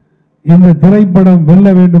 இந்த திரைப்படம் வெல்ல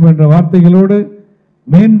வேண்டும் என்ற வார்த்தைகளோடு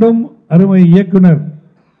மீண்டும் அருமை இயக்குனர்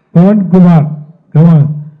பவன்குமார்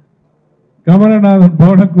கமலநாதன்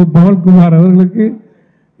பவன்குமார் அவர்களுக்கு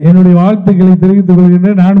என்னுடைய வாழ்த்துக்களை தெரிவித்துக்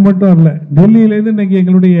கொள்கின்றேன். நான் மட்டும் அல்ல, டெல்லியிலிருந்து இன்னைக்கு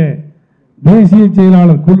எங்களுடைய தேசிய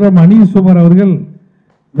செயலாளர் குல்ரம் அனீசுமர் அவர்கள்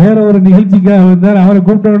வேற ஒரு நிகழ்ச்சிக்காக வந்தார். அவரை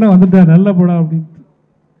கூப்பிட்டவுடனே வந்துட்டார், நல்ல படம் அப்படின்ட்டு.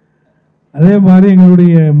 அதே மாதிரி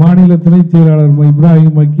எங்களுடைய மாநில துணை செயலாளர்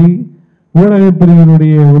இப்ராஹிம் மக்கி, ஊடகப்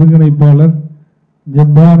பிரிவினுடைய ஒருங்கிணைப்பாளர்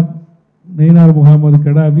ஜப்பார், நெய்னார் முகமது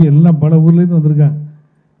கடாபி எல்லாம் பல ஊர்லேருந்து வந்திருக்காங்க.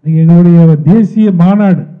 நீங்கள் எங்களுடைய தேசிய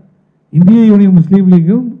மாநாடு, இந்திய யூனியன் முஸ்லீம்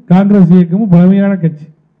லீக்கும் காங்கிரஸ் இயக்கமும் பழமையான கட்சி.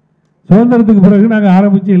 சுதந்திரத்துக்கு பிறகு நாங்கள்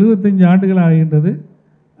ஆரம்பித்து 75 ஆண்டுகள் ஆகின்றது.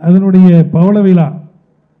 அதனுடைய பவள விழா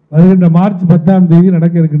வருகின்ற மார்ச் 10ஆம் தேதி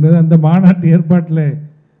நடக்க இருக்கின்றது. அந்த மாநாட்டு ஏற்பாட்டில்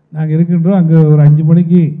நாங்கள் இருக்கின்றோம். அங்கே ஒரு 5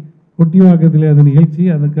 மணிக்கு கொட்டிவாக்கத்திலே அது நிகழ்ச்சி.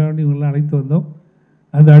 அதுக்காண்டி உங்களை அழைத்து வந்தோம்.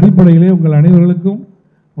 அந்த அடிப்படையிலே உங்கள் அனைவர்களுக்கும்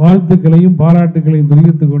வாழ்த்துக்களையும் பாராட்டுக்களையும்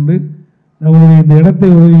தெரிவித்துக் கொண்டு, நம்முடைய இந்த இடத்தை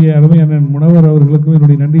உதவிய அருமையான முனவர் அவர்களுக்கும்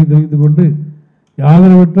என்னுடைய நன்றியை தெரிவித்துக் கொண்டு,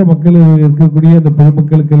 ஆதரவற்ற மக்கள் இருக்கக்கூடிய அந்த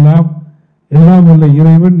பொதுமக்களுக்கெல்லாம் எல்லாம் உள்ள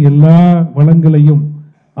இறைவன் எல்லா வளங்களையும்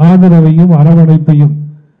ஆதரவையும் அரவணைப்பையும்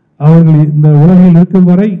அவர்கள் இந்த உலகில் இருக்கும்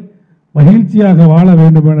வரை மகிழ்ச்சியாக வாழ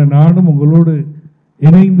வேண்டும் என நானும் உங்களோடு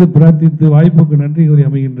இணைந்து பிரார்த்தித்து வாய்ப்புக்கு நன்றி கூறி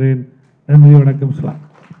அமைகின்றேன். நன்றி, வணக்கம். சலாம்.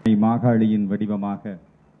 மாகாளியின் வடிவமாக,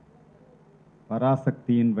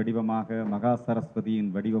 பராசக்தியின் வடிவமாக, மகா சரஸ்வதியின்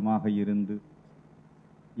வடிவமாக இருந்து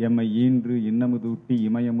எம்மை ஈன்று இன்னமுதூட்டி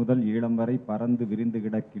இமய முதல் ஈழம் வரை பறந்து விரிந்து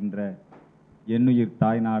கிடக்கின்ற என்னுயிர்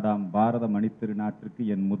தாய்நாடாம் பாரத மணித்திருநாட்டிற்கு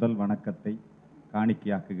என் முதல் வணக்கத்தை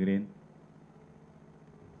காணிக்கையாக்குகிறேன்.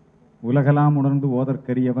 உலகலாம் உணர்ந்து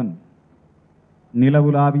ஓதற்கரியவன்,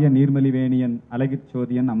 நிலவுலாவிய நீர்மலிவேணியன்,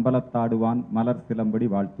 அழகிற் அம்பலத்தாடுவான், மலர் சிலம்படி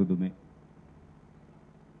வாழ்த்துதுமே.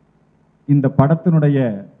 இந்த படத்தினுடைய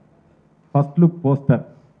ஃபர்ஸ்ட் லுக் போஸ்டர்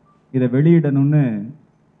இதை வெளியிடணும்னு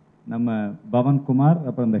நம்ம பவன்குமார்,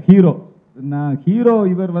 அப்போ இந்த ஹீரோ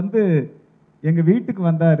இவர் எங்கள் வீட்டுக்கு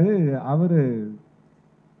வந்தார். அவர்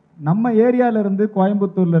நம்ம ஏரியாவிலேருந்து,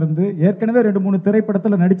 கோயம்புத்தூர்லேருந்து ஏற்கனவே 2-3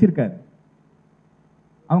 திரைப்படத்தில் நடிச்சிருக்காரு.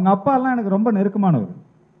 அவங்க அப்பாலாம் எனக்கு ரொம்ப நெருக்கமானவர்,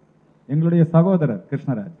 எங்களுடைய சகோதரர்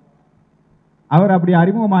கிருஷ்ணராஜ். அவர் அப்படி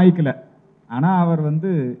அறிமுகம் ஆயிக்கல. ஆனால் அவர்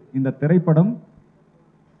இந்த திரைப்படம்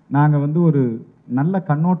நாங்கள் ஒரு நல்ல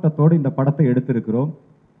கண்ணோட்டத்தோடு இந்த படத்தை எடுத்திருக்கிறோம்.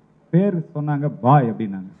 பேர் சொன்னாங்க பாய்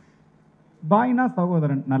அப்படின்னாங்க. பாய்னா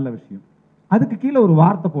சகோதரன், நல்ல விஷயம். அதுக்கு கீழே ஒரு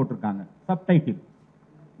வார்த்தை போட்டிருக்காங்க, சப்டைட்டில்,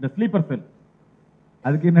 த ஸ்லீப்பர் செல்.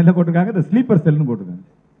 அதுக்கு என்ன போட்டிருக்காங்க, த ஸ்லீப்பர் செல்னு போட்டிருக்காங்க.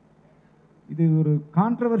 இது ஒரு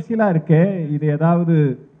கான்ட்ரவர்ஷியலாக இருக்கே, இது ஏதாவது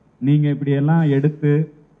நீங்கள் இப்படியெல்லாம் எடுத்து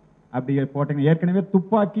அப்படி போட்டீங்க. ஏற்கனவே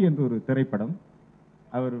துப்பாக்கி என்ற ஒரு திரைப்படம்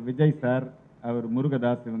அவர் விஜய் சார், அவர்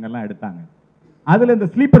முருகதாஸ் இவங்கெல்லாம் எடுத்தாங்க. அதில் இந்த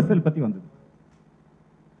ஸ்லீப்பர் செல் பற்றி வந்தது.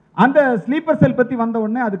 அந்த ஸ்லீப்பர் செல் பற்றி வந்த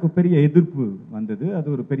உடனே அதுக்கு பெரிய எதிர்ப்பு வந்தது. அது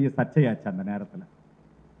ஒரு பெரிய சர்ச்சையாச்சு அந்த நேரத்தில்.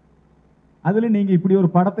 அதில் நீங்கள் இப்படி ஒரு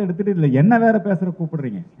படத்தை எடுத்துட்டு இதில் என்ன வேற பேசுகிற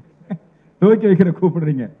கூப்பிடுறீங்க, துவக்கி வைக்கிற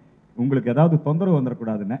கூப்பிடுறீங்க, உங்களுக்கு ஏதாவது தொந்தரவு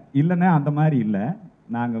வந்துடக்கூடாதுன்னு. இல்லைன்னா அந்த மாதிரி இல்லை,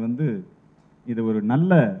 நாங்கள் இது ஒரு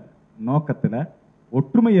நல்ல நோக்கத்தில்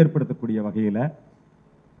ஒற்றுமை ஏற்படுத்தக்கூடிய வகையில்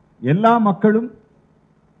எல்லா மக்களும்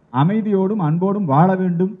அமைதியோடும் அன்போடும் வாழ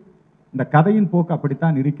வேண்டும். இந்த கதையின் போக்கு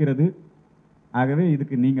அப்படித்தான் இருக்கிறது. ஆகவே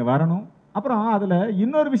இதுக்கு நீங்கள் வரணும். அப்புறம் அதில்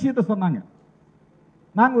இன்னொரு விஷயத்தை சொன்னாங்க,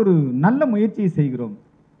 நாங்கள் ஒரு நல்ல முயற்சியை செய்கிறோம்,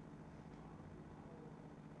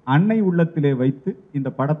 அன்னை உள்ளத்திலே வைத்து இந்த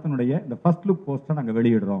படத்தினுடைய இந்த ஃபர்ஸ்ட் லுக் போஸ்டர் நாங்கள்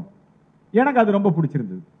வெளியிடுறோம். எனக்கு அது ரொம்ப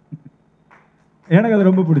பிடிச்சிருந்தது.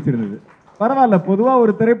 பரவாயில்ல, பொதுவாக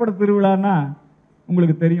ஒரு திரைப்பட திருவிழான்னா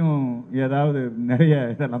உங்களுக்கு தெரியும், ஏதாவது நிறைய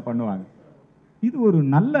இதெல்லாம் பண்ணுவாங்க. இது ஒரு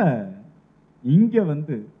நல்ல, இங்கே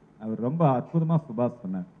அவர் ரொம்ப அற்புதமாக சுபாஷ்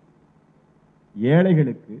சொன்னார்,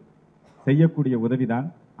 ஏழைகளுக்கு செய்யக்கூடிய உதவிதான்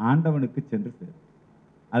ஆண்டவனுக்கு சென்று சேரும்.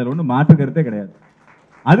 அதில் ஒன்றும் மாற்று கருத்தே கிடையாது.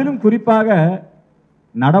 அதிலும் குறிப்பாக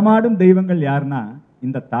நடமாடும் தெய்வங்கள் யாருன்னா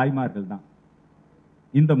இந்த தாய்மார்கள் தான்,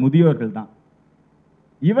 இந்த முதியோர்கள் தான்.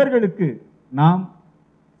 இவர்களுக்கு நாம்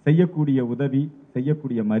செய்யக்கூடிய உதவி,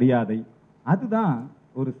 செய்யக்கூடிய மரியாதை, அதுதான்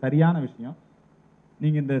ஒரு சரியான விஷயம்.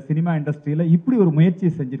 நீங்கள் இந்த சினிமா இண்டஸ்ட்ரியில் இப்படி ஒரு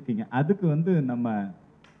முயற்சியை செஞ்சுருக்கீங்க. அதுக்கு நம்ம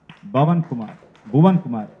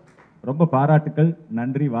புவன்குமார் ரொம்ப பாராட்டுக்கள்,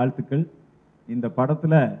 நன்றி, வாழ்த்துக்கள். இந்த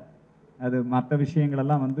படத்துல அது மற்ற விஷயங்கள்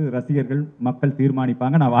எல்லாம் வந்து ரசிகர்கள் மக்கள்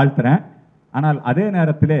தீர்மானிப்பாங்க, நான் வாழ்த்துறேன். ஆனால் அதே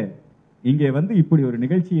நேரத்தில் இங்கே வந்து இப்படி ஒரு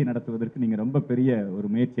நிகழ்ச்சியை நடத்துவதற்கு நீங்க ரொம்ப பெரிய ஒரு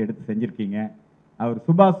முயற்சி எடுத்து செஞ்சிருக்கீங்க. அவர்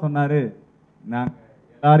சுபாஷ் சொன்னாரு, நான்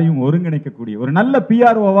எல்லாரையும் ஒருங்கிணைக்கக்கூடிய ஒரு நல்ல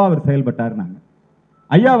பிஆர்ஓவா அவர் செயல்பட்டார். நாங்க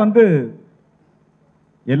ஐயா வந்து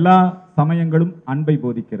எல்லா சமயங்களும் அன்பை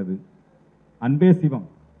போதிக்கிறது, அன்பே சிவம்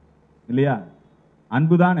இல்லையா,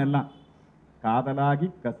 அன்புதான் எல்லாம், காதலாகி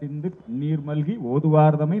கசிந்து நீர் மல்கி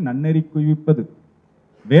ஓதுவார்தமை நன்னெறி குவிப்பது,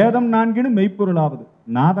 வேதம் நான்கினும் மெய்ப்பொருளாவது,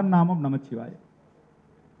 நாதன் நாமம் நமச்சிவாய,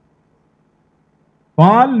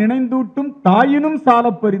 பால் நினைந்தூட்டும் தாயினும்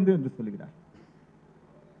சாலப்பறிந்து என்று சொல்கிறார்.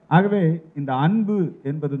 ஆகவே இந்த அன்பு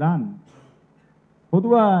என்பதுதான்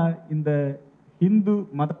பொதுவா இந்த இந்து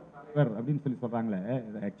மத அப்படின்னு சொல்லி சொல்றாங்களே,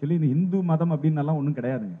 ஆக்சுவலி இந்த இந்து மதம் அப்படின்னு எல்லாம் ஒண்ணும்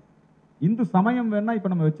கிடையாதுங்க. இந்து சமயம் வேணா இப்ப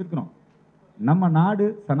நம்ம வச்சிருக்கிறோம். நம்ம நாடு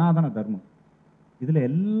சனாதன தர்மம், இதுல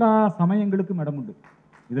எல்லா சமயங்களுக்கும் இடம் உண்டு.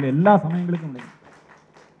 இதுல எல்லா சமயங்களுக்கும் இடம்.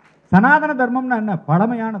 சனாதன தர்மம்னா என்ன?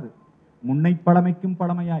 பழமையானது, முன்னை பழமைக்கும்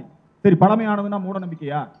பழமையாய். சரி, பழமையானதுன்னா மூட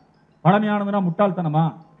நம்பிக்கையா? பழமையானதுன்னா முட்டாள்தனமா?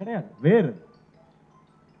 கிடையாது, வேறு.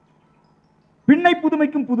 பின்னை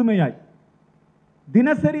புதுமைக்கும் புதுமையாய்,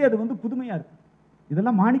 தினசரி அது வந்து புதுமையா இருக்கு.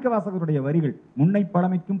 இதெல்லாம் மாணிக்க வாசகருடைய வரிகள். முன்னை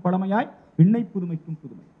பழமைக்கும் பழமையாய், பின்னை புதுமைக்கும்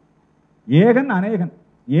புதுமை. ஏகன் அநேகன்,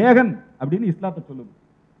 ஏகன் அப்படின்னு இஸ்லாத்தை சொல்லுது,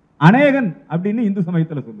 அநேகன் அப்படின்னு இந்து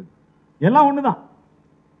சமயத்துல சொல்லுது, எல்லாம் ஒண்ணுதான்.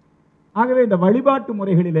 ஆகவே இந்த வழிபாட்டு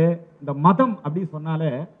முறைகளிலே இந்த மதம் அப்படின்னு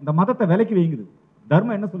சொன்னாலே இந்த மதத்தை விலைக்கு வைங்குது.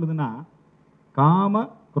 தர்மம் என்ன சொல்லுதுன்னா, காம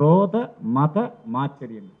குரோத மத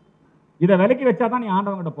மாச்சரியங்கள், இதை விலைக்கு வச்சாதான் நீ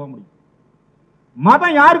ஆண்டவங்கிட்ட போக முடியும்.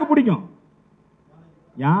 மதம் யாருக்கு பிடிக்கும்?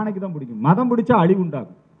 யானைக்கு தான் பிடிக்கும். மதம் பிடிச்சா அழிவு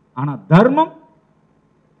உண்டாகும். ஆனா தர்மம்,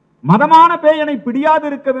 மதமான பேயனை பிடியாது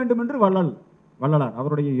இருக்க வேண்டும் என்று வள்ளலார்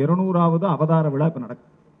அவருடைய 200வது அவதார விழா இப்ப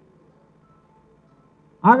நடக்கும்.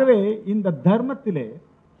 ஆகவே இந்த தர்மத்திலே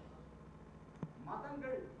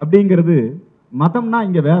மதங்கள் அப்படிங்கிறது, மதம்னா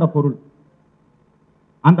இங்க வேற பொருள்.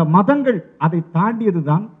 அந்த மதங்கள் அதை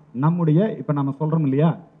தாண்டியதுதான் நம்முடைய, இப்ப நம்ம சொல்றோம் இல்லையா,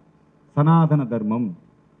 சனாதன தர்மம்,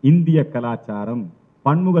 இந்திய கலாச்சாரம்,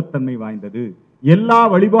 பன்முகத்தன்மை வாய்ந்தது, எல்லா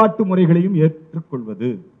வழிபாட்டு முறைகளையும் ஏற்றுக்கொள்வது.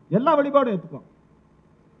 எல்லா வழிபாடும் ஏற்றுக்கணும்.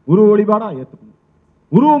 உருவ வழிபாடா ஏற்றுக்கணும்,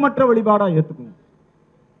 உருவமற்ற வழிபாடா ஏற்றுக்கணும்.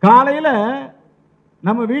 காலையில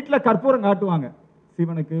நம்ம வீட்டுல கற்பூரம் காட்டுவாங்க,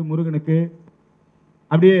 சிவனுக்கு முருகனுக்கு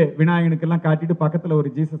அப்படியே விநாயகனுக்கு எல்லாம் காட்டிட்டு, பக்கத்துல ஒரு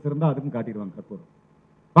ஜீசஸ் இருந்தா அதுக்கும் காட்டிடுவாங்க கற்பூரம்,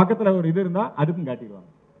 பக்கத்துல ஒரு இது இருந்தா அதுக்கும் காட்டிடுவாங்க.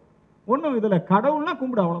 ஒண்ணும் இதுல கடவுள்னா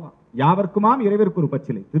கும்பிடு, அவ்வளவுதான். யாவர்க்குமாம் இறைவருக்கு ஒரு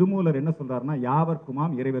பச்சிலை. திருமூலர் என்ன சொல்றாருன்னா,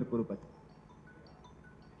 யாவர்க்குமாம் இறைவருக்கு ஒரு பச்சிலை,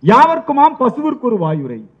 யாவர்க்குமாம் பசுவிற்கு ஒரு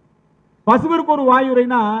வாயுரை. பசுவிற்கு ஒரு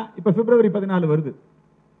வாயுரைனா இப்ப பிப்ரவரி 14 வருது,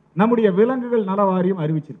 நம்முடைய விலங்குகள் நல வாரியம்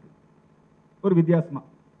அறிவிச்சிருக்கு ஒரு வித்தியாசமா.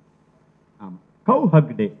 ஆமா, கவ்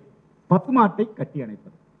ஹக் டே, பசுமாட்டை கட்டி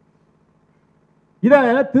அணைப்பது. இத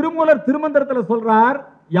திருமூலர் திருமந்திரத்துல சொல்றார்,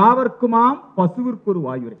 யாவர்க்குமாம் பசுவிற்கு ஒரு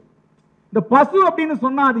வாயுரை. இந்த பசு அப்படின்னு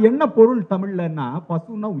சொன்னா அது என்ன பொருள் தமிழ்லன்னா,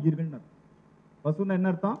 பசுன்னா உயிர்கள். பசுன்னா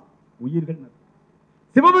என்ன அர்த்தம்? உயிர்கள்.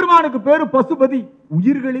 சிவபெருமானுக்கு பேரு பசுபதி,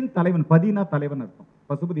 உயிர்களின் தலைவன். பதினா தலைவன் அர்த்தம்,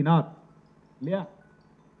 பசுபதினார் இல்லையா.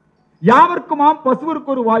 யாவர்க்குமாம் பசுவிற்கு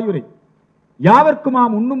ஒரு வாயுரை,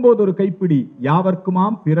 யாவர்க்குமாம் உண்ணும் போது ஒரு கைப்பிடி,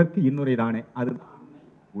 யாவர்க்குமாம் பிறர்க்கு இன்னுரை தானே, அது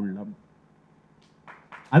உள்ளம்,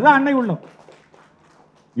 அதுதான் அன்னை உள்ளம்.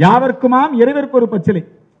 யாவர்க்குமாம் இறைவருக்கு ஒரு பச்சிலை,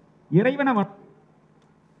 இறைவனை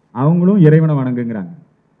அவங்களும் இறைவனை வணங்குங்கிறாங்க,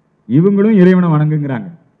 இவங்களும் இறைவனை வணங்குங்கிறாங்க,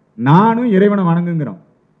 நானும் இறைவனை வணங்குங்கிறோம்.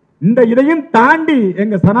 இந்த இதையும் தாண்டி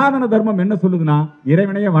எங்க சனாதன தர்மம் என்ன சொல்லுதுன்னா,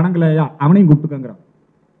 இறைவனையே வணங்கலையா அவனையும் கூப்பிட்டுக்கிறான்,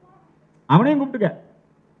 அவனையும் கூப்பிட்டுக்க.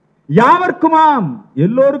 யாவர்க்குமாம்,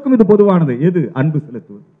 எல்லோருக்கும் இது பொதுவானது. எது? அன்பு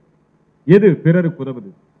செலுத்துவது. எது? பிறருக்கு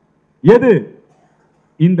உதவுது. எது?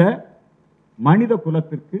 இந்த மனித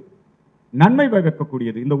குலத்திற்கு நன்மை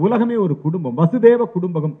பயக்கக்கூடியது. இந்த உலகமே ஒரு குடும்பம், வசுதேவ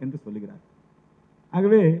குடும்பகம் என்று சொல்லுகிறார்.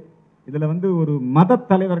 ஆகவே இதுல வந்து ஒரு மத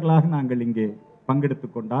தலைவர்களாக நாங்கள் இங்கே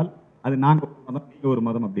பங்கெடுத்துக் கொண்டால், அது நாங்க ஒரு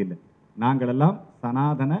மதம் அப்படி இல்லை. நாங்கள் எல்லாம்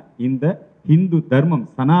சனாதன இந்த இந்து தர்மம்,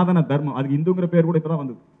 சனாதன தர்மம், அது இந்துங்கிற பேர் கூட இப்பதான்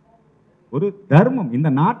வந்தது. ஒரு தர்மம், இந்த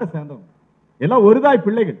நாட்டை சேர்ந்தவங்க எல்லாம் ஒரு தாய்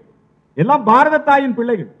பிள்ளைகள், எல்லாம் பாரத தாயின்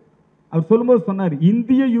பிள்ளைகள். அவர் சொல்லும்போது சொன்னார்,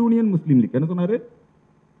 இந்திய யூனியன் முஸ்லீம் லீக். என்ன சொன்னாரு?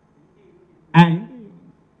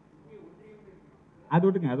 அது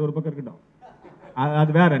விட்டுங்க, அது ஒரு பக்கம் இருக்கட்டும்,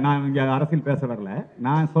 அது வேற. நான் இங்க அரசியல் பேச வரல.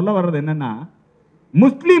 நான் சொல்ல வர்றது என்னன்னா,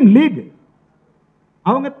 முஸ்லீம் லீக்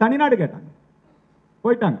அவங்க தனிநாடு கேட்டாங்க,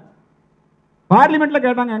 போயிட்டாங்க. பார்லிமெண்ட்ல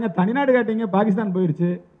கேட்டாங்க, எங்க தனிநாடு கேட்டீங்க, பாகிஸ்தான் போயிருச்சு,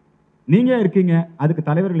 நீங்க இருக்கீங்க. அதுக்கு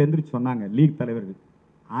தலைவர்கள் எந்திரிச்சு சொன்னாங்க, லீக் தலைவர்கள்,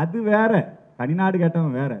 அது வேற, தனிநாடு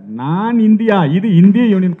கேட்டவன் வேற, நான் இந்தியா, இது இந்திய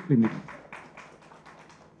யூனியன் முஸ்லீம் லீக்.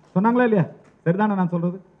 சொன்னாங்களா இல்லையா? சரிதானே நான்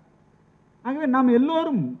சொல்றது? ஆகவே நாம்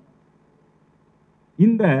எல்லோரும்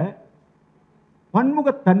இந்த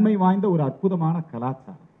பன்முகத்தன்மை வாய்ந்த ஒரு அற்புதமான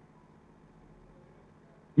கலாச்சாரம்.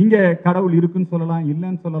 இங்க கடவுள் இருக்குன்னு சொல்லலாம்,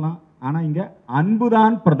 இல்லைன்னு சொல்லலாம். ஆனா இங்க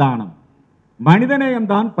அன்புதான் பிரதானம், மனிதநேயம்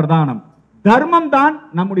தான் பிரதானம், தர்மம் தான்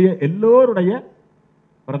நம்முடைய எல்லோருடைய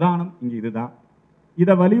பிரதானம். இங்க இதுதான்.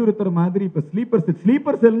 இதை வலியுறுத்துற மாதிரி இப்ப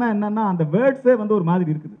ஸ்லீப்பர் செல்னா என்னன்னா அந்த வேர்ட்ஸே வந்து ஒரு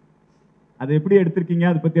மாதிரி இருக்குது. அதை எப்படி எடுத்திருக்கீங்க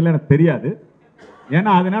அதை பத்தி எல்லாம் எனக்கு தெரியாது.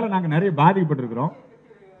 ஏன்னா அதனால நாங்க நிறைய பாதிக்கப்பட்டிருக்கிறோம்.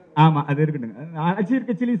 ஆமா, அது இருக்குங்க.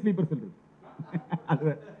 சில்லி ஸ்லீப்பர் செல் இருக்கு. அது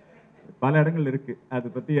பல இடங்கள் இருக்கு. அதை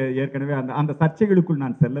பத்தி ஏற்கனவே அந்த சர்ச்சைகளுக்குள்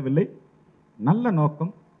நான் செல்லவில்லை. நல்ல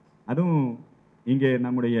நோக்கம். அதுவும் இங்கே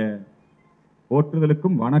நம்முடைய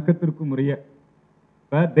போற்றுதலுக்கும் வணக்கத்திற்கும் உரிய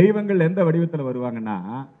இப்ப தெய்வங்கள் எந்த வடிவத்தில் வருவாங்கன்னா,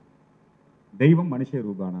 தெய்வம் மனுஷ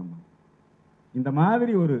ரூபானாமா. இந்த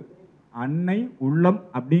மாதிரி ஒரு அன்னை உள்ளம்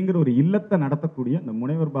அப்படிங்கிற ஒரு இல்லத்தை நடத்தக்கூடிய இந்த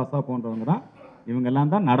முனைவர் பாஷா போன்றவங்க தான்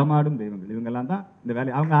இவங்கெல்லாம் தான் நடமாடும் தெய்வங்கள். இவங்கெல்லாம் தான் இந்த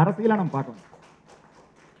வேலை. அவங்க அரசியலா நம்ம பார்க்கணும்.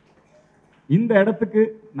 இந்த இடத்துக்கு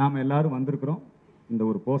நாம எல்லாரும் வந்திருக்கிறோம். இந்த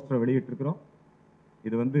ஒரு போஸ்டரை வெளியிட்டிருக்கிறோம்.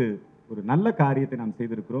 இது வந்து ஒரு நல்ல காரியத்தை நாம்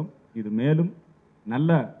செய்திருக்கிறோம். இது மேலும்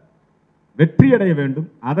நல்ல வெற்றி அடைய வேண்டும்.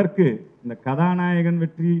 அதற்கு இந்த கதாநாயகன்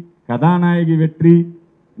வெற்றி, கதாநாயகி வெற்றி,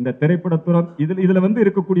 இந்த திரைப்படத்துறை இதுல வந்து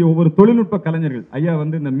இருக்கக்கூடிய ஒவ்வொரு தொழில்நுட்ப கலைஞர்கள், ஐயா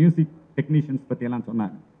வந்து இந்த மியூசிக் டெக்னீஷியன்ஸ் பத்தி எல்லாம்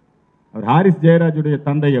சொன்னாங்க. அவர் ஹாரிஸ் ஜெயராஜுடைய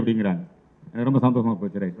தந்தை அப்படிங்கிறாங்க. எனக்கு ரொம்ப சந்தோஷமா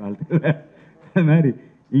போச்சு. ரைட், வாழ்த்துக்கள். அது மாதிரி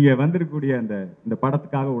இங்க வந்திருக்கக்கூடிய இந்த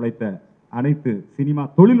படத்துக்காக உழைத்த அனைத்து சினிமா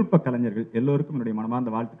தொழில்நுட்ப கலைஞர்கள் எல்லோருக்கும் என்னுடைய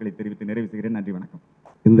மனமார்ந்த வாழ்த்துக்களை தெரிவித்து நிறைவு செய்கிறேன். நன்றி, வணக்கம்.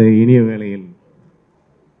 இந்த இனிய வேளையில்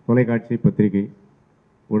தொலைக்காட்சி, பத்திரிகை,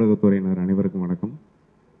 ஊடகத்துறையினர் அனைவருக்கும் வணக்கம்.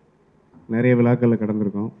 நிறைய விழாக்களில்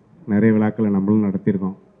கடந்திருக்கோம், நிறைய விழாக்களை நம்மளும்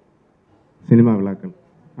நடத்தியிருக்கோம், சினிமா விழாக்கள்.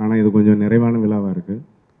 ஆனால் இது கொஞ்சம் நிறைவான விழாவாக இருக்குது.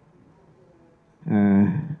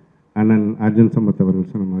 அண்ணன் அர்ஜுன் சம்பத்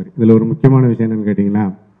அவர்கள் சொன்ன மாதிரி இதில் ஒரு முக்கியமான விஷயம் என்னென்னு கேட்டிங்கன்னா,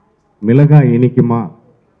 மிளகாய் இனிக்குமா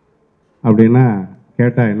அப்படின்னா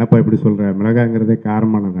கேட்டால் என்னப்பா இப்படி சொல்கிற, மிளகாய்ங்கிறதே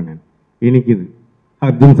காரமானது தானே, இனிக்குது.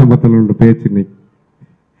 அர்ஜுன் சம்பத்தனோட பேச்சு இன்னைக்கு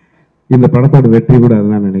இந்த படத்தோட வெற்றி கூட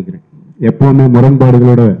அதுதான் நினைக்கிறேன். எப்பவுமே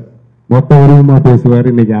முரண்பாடுகளோட மொத்த உருவமாக பேசுவார்.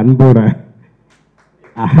 இன்னைக்கு அன்போட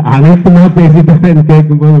அனைத்துமா பேசிட்டாருன்னு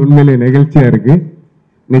கேட்கும்போது உண்மையிலே நெகிழ்ச்சியா இருக்கு.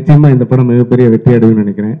 நிச்சயமா இந்த படம் மிகப்பெரிய வெற்றி அடைவுன்னு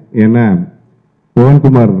நினைக்கிறேன். ஏன்னா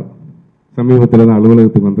புவன்குமார் சமீபத்தில் தான்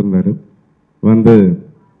அலுவலகத்துக்கு வந்திருந்தாரு. வந்து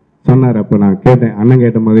சொன்னார். அப்போ நான் கேட்டேன், அண்ணன்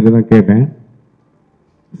கேட்ட மாதிரி தான் கேட்டேன்,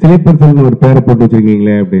 ஸ்லீப்பர் செல்னு ஒரு பேரை போட்டு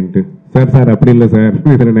வச்சிருக்கீங்களே அப்படின்ட்டு. சார் அப்படி இல்லை சார்,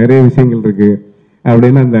 இதில் நிறைய விஷயங்கள் இருக்கு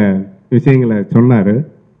அப்படின்னு அந்த விஷயங்களை சொன்னார்.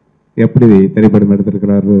 எப்படி திரைப்படம்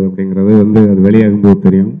எடுத்திருக்கிறாரு அப்படிங்கிறது வந்து அது வெளியாகும்போது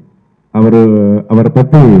தெரியும். அவரை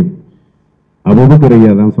பற்றி அபூபக்கர்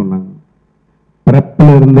ஐயா தான் சொன்னாங்க.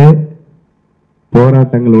 பிறப்பில் இருந்தே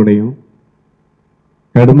போராட்டங்களோடையும்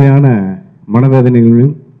கடுமையான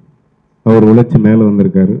மனவேதனைகளையும் அவர் உழைச்சி மேலே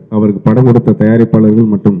வந்திருக்காரு. அவருக்கு படம் கொடுத்த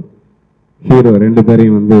தயாரிப்பாளர்கள் மற்றும் ஹீரோ 2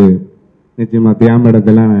 பேரையும் வந்து நிச்சயமாக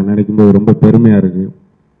தியாமடத்தெல்லாம் நினைக்கும்போது ரொம்ப பெருமையாக இருக்கு.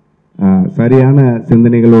 சரியான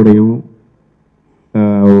சிந்தனைகளோடையும்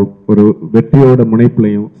ஒரு வெற்றியோட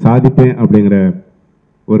முனைப்புலையும் சாதிப்பேன் அப்படிங்கிற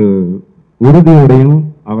ஒரு உறுதியோடையும்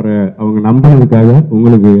அவங்க நம்பினதுக்காக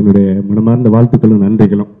உங்களுக்கு என்னுடைய மனமார்ந்த வாழ்த்துக்களும்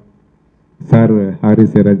நன்றிகளும். சார்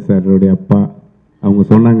ஹாரிஸ் ஜெயராஜ் சாருடைய அப்பா அவங்க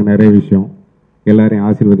சொன்னாங்க நிறைய விஷயம், எல்லாரையும்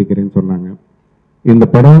ஆசீர்வதிக்கிறேன்னு சொன்னாங்க. இந்த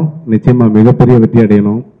படம் நிச்சயமாக மிகப்பெரிய வெற்றி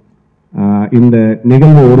அடையணும். இந்த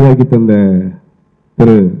நிகழ்வை உருவாக்கி தந்த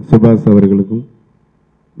திரு சுபாஷ் அவர்களுக்கும்,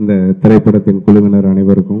 இந்த திரைப்படத்தின் குழுவினர்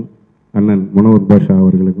அனைவருக்கும், அண்ணன் முனவர் பாஷா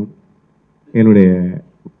அவர்களுக்கும் என்னுடைய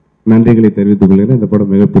நன்றிகளை தெரிவித்துக் கொள்கிறேன். இந்த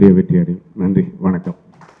படம் மிகப்பெரிய வெற்றி அடையும். நன்றி, வணக்கம்.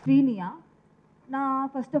 ஸ்ரீனியா, நான்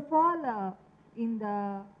ஃபர்ஸ்ட் ஆஃப் ஆல் இந்த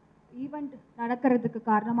ஈவெண்ட் நடக்கிறதுக்கு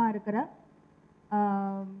காரணமாக இருக்கிற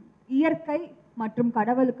இயற்கை மற்றும்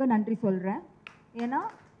கடவுளுக்கு நன்றி சொல்கிறேன். ஏன்னா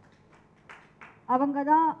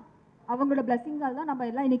அவங்களோட பிளெஸிங்கால் தான் நம்ம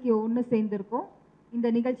எல்லாம் இன்னைக்கு ஒன்று சேர்ந்துருக்கோம். இந்த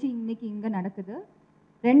நிகழ்ச்சி இன்னைக்கு இங்கே நடக்குது.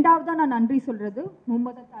 ரெண்டாவதாக நான் நன்றி சொல்கிறது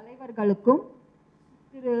மும்மத தலைவர்களுக்கும்,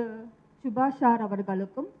 திரு சுபாஷ் சார்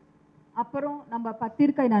அவர்களுக்கும், அப்புறம் நம்ம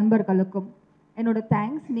பத்திரிகை நண்பர்களுக்கும் என்னோட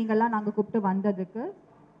தேங்க்ஸ். நீங்கள்லாம் நாங்கள் கூப்பிட்டு வந்ததுக்கு.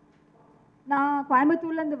 நான்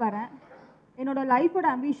கோயம்புத்தூர்லேருந்து வரேன். என்னோட லைஃபோட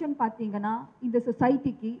அம்பிஷன் பார்த்தீங்கன்னா, இந்த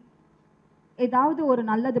சொசைட்டிக்கு ஏதாவது ஒரு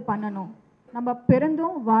நல்லது பண்ணணும். நம்ம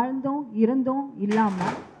பிறந்தோம், வாழ்ந்தோம், இருந்தோம்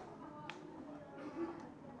இல்லாமல்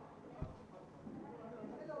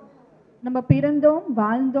நம்ம பிறந்தோம்,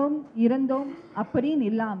 வாழ்ந்தோம், இருந்தோம் அப்படின்னு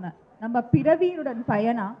இல்லாமல் நம்ம பிறவியுடன்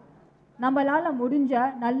பயனா நம்மளால் முடிஞ்ச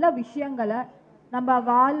நல்ல விஷயங்களை நம்ம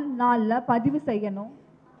வாழ்நாளில் பதிவு செய்யணும்.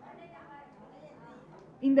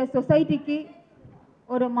 இந்த சொசைட்டிக்கு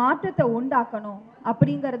ஒரு மாற்றத்தை உண்டாக்கணும்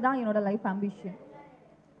அப்படிங்கிறது தான் என்னோட லைஃப் ஆம்பிஷன்.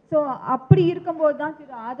 ஸோ அப்படி இருக்கும்போது தான்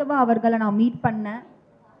திரு ஆதவா அவர்களை நான் மீட் பண்ணேன்.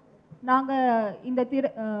 நாங்கள்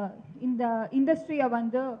இந்த இண்டஸ்ட்ரியை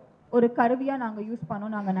வந்து ஒரு கருவியாக நாங்கள் யூஸ்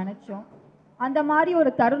பண்ணோம் நாங்கள் நினச்சோம். அந்த மாதிரி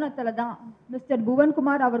ஒரு தருணத்தில் தான் மிஸ்டர்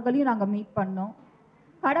புவன்குமார் அவர்களையும் நாங்கள் மீட் பண்ணோம்.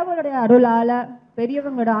 கடவுளுடைய அருளால்,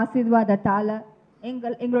 பெரியவங்களோட ஆசீர்வாதத்தால்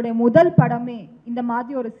எங்களுடைய முதல் படமே இந்த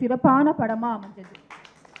மாதிரி ஒரு சிறப்பான படமாக அமைஞ்சது.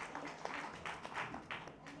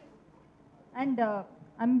 And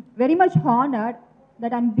I'm very much honored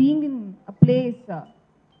that I'm being in a place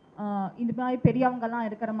இந்த மாதிரி பெரியவங்கெல்லாம்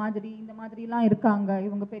இருக்கிற மாதிரி, இந்த மாதிரிலாம் இருக்காங்க,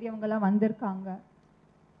 இவங்க பெரியவங்கெல்லாம் வந்திருக்காங்க.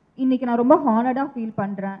 இன்னைக்கு நான் ரொம்ப ஹானர்டாக ஃபீல்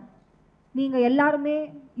பண்ணுறேன். நீங்கள் எல்லாருமே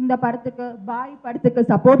இந்த படத்துக்கு, பாய் படத்துக்கு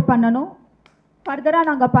சப்போர்ட் பண்ணணும். ஃபர்தராக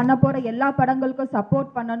நாங்கள் பண்ண போகிற எல்லா படங்களுக்கும்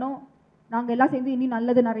சப்போர்ட் பண்ணணும். நாங்கள் எல்லாம் சேர்ந்து இனி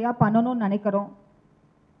நல்லது நிறையா பண்ணணும்னு நினைக்கிறோம்.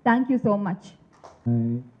 Thank you so much.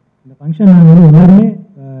 இந்த ஃபங்க்ஷன் நாங்கள் வந்து எல்லாருமே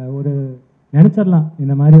ஒரு நினச்சிடலாம்,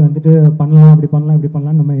 இந்த மாதிரி வந்துட்டு பண்ணலாம், அப்படி பண்ணலாம், இப்படி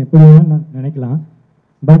பண்ணலாம், நம்ம எப்படி வேணாலும் நினைக்கலாம்.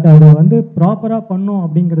 பட் அதை வந்து ப்ராப்பராக பண்ணோம்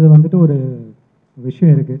அப்படிங்கிறது வந்துட்டு ஒரு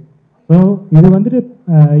விஷயம் இருக்குது. ஸோ இது வந்துட்டு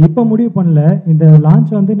இப்போ முடிவு பண்ணல. இந்த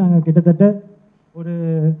லான்ச் வந்து நாங்கள் கிட்டத்தட்ட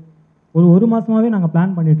ஒரு மாதமாகவே நாங்கள்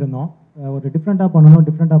பிளான் பண்ணிகிட்டு இருந்தோம். ஒரு டிஃப்ரெண்ட்டாக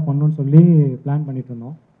பண்ணணும்னு சொல்லி பிளான் பண்ணிகிட்டு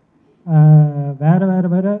இருந்தோம். வேறு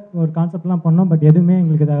ஒரு கான்செப்ட்லாம் பண்ணோம். பட் எதுவுமே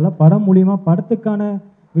எங்களுக்கு இதாகல. படம் மூலிமா, படத்துக்கான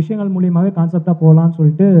விஷயங்கள் மூலியமாகவே கான்செப்டாக போகலான்னு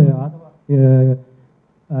சொல்லிட்டு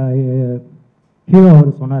ஹீரோ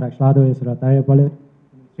அவர் சொன்னார். ஆக்சுவலாக ஆதவேஸ்வரா தயாரிப்பாளர்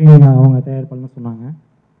ஸ்ரீனிகா அவங்க தயாரிப்பாளர்னு சொன்னாங்க.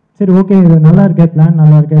 சரி, ஓகே, இது நல்லா இருக்கே, பிளான்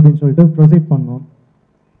நல்லா இருக்கே அப்படின்னு சொல்லிட்டு ப்ரொசீட் பண்ணோம்.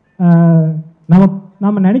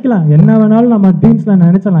 நம்ம நினைக்கலாம், என்ன வேணாலும் நம்ம ட்ரீம்ஸில்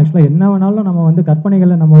நினைச்சலாம். ஆக்சுவலாக என்ன வேணாலும் நம்ம வந்து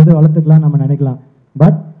கற்பனைகளை நம்ம வந்து வளர்த்துக்கலாம், நம்ம நினைக்கலாம்.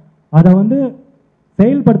 பட் அதை வந்து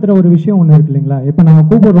செயல்படுத்துகிற ஒரு விஷயம் ஒன்று இருக்கு இல்லைங்களா? இப்போ நாங்கள்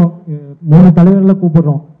கூப்பிடுறோம், 3 தலைவர்களை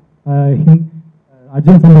கூப்பிடுறோம்.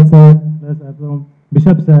 அர்ஜுன் சம்பத் சார், ப்ளஸ் அப்புறம்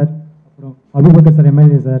பிஷப் சார், அப்புறம் அபுபக்கர் சார்,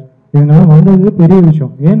 எம்எல்ஏ சார், இவங்கெல்லாம் வந்தது பெரிய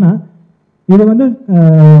விஷயம். ஏன்னா இது வந்து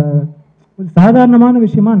சாதாரணமான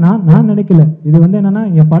விஷயமா நான் நினைக்கல. இது வந்து என்னன்னா,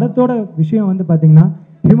 என் படத்தோட விஷயம் வந்து பார்த்தீங்கன்னா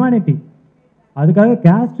ஹியூமனிட்டி. அதுக்காக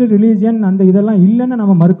கேஸ்ட், ரிலீஜியன் அந்த இதெல்லாம் இல்லைன்னு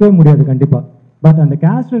நம்ம மறுக்கவே முடியாது கண்டிப்பாக. பட் அந்த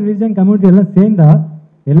கேஸ்ட், ரிலீஜியன், கம்யூனிட்டி எல்லாம் சேர்ந்தா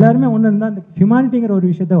எல்லாருமே ஒன்று இருந்தால் அந்த ஹியூமனிட்டிங்கிற ஒரு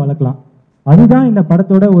விஷயத்த வளர்க்கலாம். அதுதான் இந்த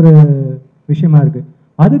படத்தோட ஒரு விஷயமா இருக்குது.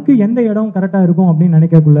 அதுக்கு எந்த இடம் கரெக்டாக இருக்கும் அப்படின்னு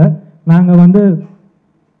நினைக்கக்குள்ள நாங்கள் வந்து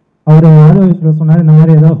அவர் ஆதவேஸ்வரர் சொன்னார், இந்த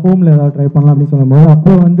மாதிரி ஏதாவது ஹோமில் ஏதாவது ட்ரை பண்ணலாம் அப்படின்னு சொல்லும்போது,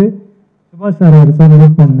 அப்போ வந்து சுபாஷ் சார் அவர் சார்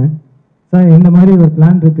மீட் பண்ணேன். சார் இந்த மாதிரி ஒரு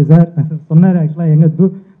பிளான் இருக்குது சார் சொன்னார். ஆக்சுவலாக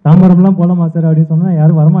எங்கள் தாம்பரம்லாம் போகலாமா சார் அப்படின்னு சொன்னால்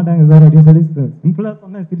யாரும் வரமாட்டாங்க சார் அப்படின்னு சொல்லி சிம்பிளாக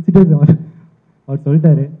சொன்னேன், சிரிச்சுட்டே அவர்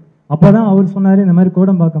சொல்லிட்டாரு. அப்போ தான் அவர் சொன்னார், இந்த மாதிரி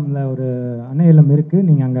கோடம்பாக்கம்ல ஒரு அன்னை இல்லம் இருக்குது,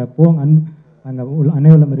 நீங்கள் அங்கே போங்க, அங்கே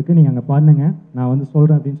அன்னை இல்லம் இருக்குது, நீங்கள் அங்கே பாருங்க, நான் வந்து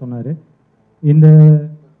சொல்கிறேன் அப்படின்னு சொன்னார்.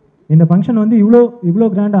 இந்த ஃபங்க்ஷன் வந்து இவ்வளோ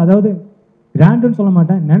கிராண்டாக, அதாவது கிராண்டுன்னு சொல்ல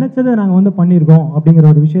மாட்டேன், நினச்சதை நாங்கள் வந்து பண்ணியிருக்கோம் அப்படிங்கிற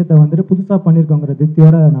ஒரு விஷயத்த வந்துட்டு புதுசாக பண்ணியிருக்கோங்கிற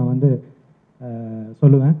திருப்தியோடு நான் வந்து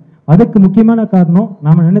சொல்லுவேன். அதுக்கு முக்கியமான காரணம்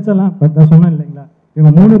நாம் நினச்சலாம், பட் நான் சொன்னேன் இல்லைங்களா,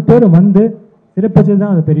 இவங்க 3 பேர் வந்து சிறப்பிச்சது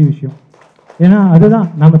தான் அது பெரிய விஷயம். ஏன்னா அதுதான்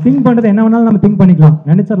நம்ம திங்க் பண்ணுறது, என்ன வேணாலும் நம்ம திங்க் பண்ணிக்கலாம்,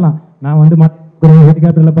 நினச்சிடலாம். நான் வந்து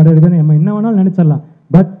ஹெலிகாப்டரில் படம் எடுக்கிறேன், நம்ம என்ன வேணாலும் நினச்சிடலாம்.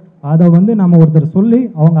 பட் அதை வந்து நம்ம ஒருத்தர் சொல்லி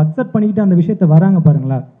அவங்க அக்செப்ட் பண்ணிக்கிட்டு அந்த விஷயத்த வராங்க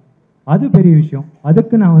பாருங்களா, அது பெரிய விஷயம்.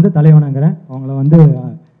 அதுக்கு நான் வந்து தலைவணங்குறேன். அவங்கள வந்து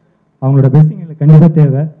அவங்களோட பிளெஸிங் எனக்கு கண்டிப்பாக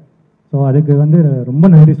தேவை. ஸோ அதுக்கு வந்து ரொம்ப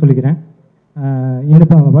நன்றி சொல்லிக்கிறேன். இந்த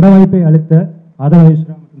பட வாய்ப்பை அளித்த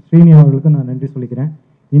ஆதவேஸ்வரா மற்றும் ஸ்ரீனி அவர்களுக்கு நான் நன்றி சொல்லிக்கிறேன்.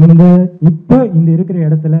 இப்போ இந்த இருக்கிற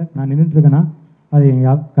இடத்துல நான் நின்றுட்டுருக்கேன்னா அது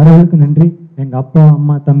எங்கள் கடவுளுக்கு நன்றி, எங்கள் அப்பா,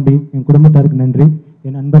 அம்மா, தம்பி, என் குடும்பத்தாருக்கு நன்றி,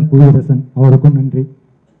 என் நண்பன் புவியரசன் அவருக்கும் நன்றி,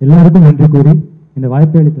 எல்லாருக்கும் நன்றி கூறி இந்த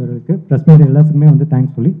வாய்ப்பை அளித்தவர்களுக்கு ப்ரெஸ் மீடியா எல்லாத்துக்குமே வந்து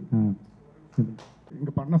தேங்க்ஸ் சொல்லி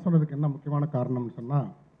இங்கே பண்ண சொன்னதுக்கு என்ன முக்கியமான காரணம்னு சொன்னால்,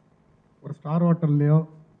 ஒரு ஸ்டார் ஹோட்டல்லையோ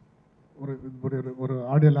ஒரு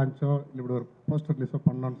ஆடியோ லான்ச்சோ இல்லை இப்படி ஒரு போஸ்டர் ரிலீஸோ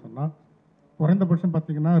பண்ணோன்னு சொன்னால் குறைந்தபட்சம்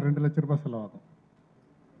பார்த்தீங்கன்னா 2 லட்ச ரூபாய் செலவாகும்.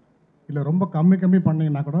 இல்லை ரொம்ப கம்மி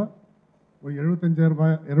பண்ணிங்கன்னா கூட ஒரு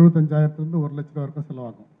 75,000 1 லட்ச ரூபா வரைக்கும்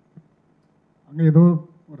செலவாகும். அங்கே ஏதோ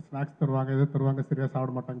ஒரு ஸ்நாக்ஸ் தருவாங்க, ஏதோ தருவாங்க, சரியாக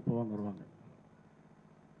சாப்பிட மாட்டாங்க, போவாங்க வருவாங்க.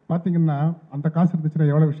 பார்த்தீங்கன்னா அந்த காசு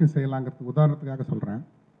இருந்துச்சுன்னா எவ்வளோ விஷயம் செய்யலாங்கிறதுக்கு உதாரணத்துக்காக சொல்கிறேன்.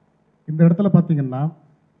 இந்த இடத்துல பார்த்தீங்கன்னா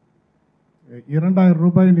 2000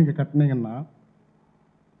 ரூபாய் நீங்கள் கட்டினீங்கன்னா,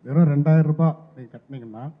 வெறும் 2000 ரூபாய் நீங்கள்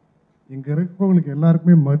கட்டினீங்கன்னா இங்கே இருக்கவங்களுக்கு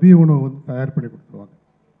எல்லாருக்குமே மதிய உணவு வந்து தயார் பண்ணி கொடுத்துருவாங்க.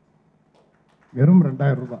 வெறும்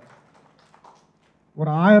 2000 ரூபாய். ஒரு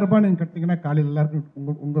 1000 ரூபாய் நீங்கள் கட்டிங்கன்னா காலையில்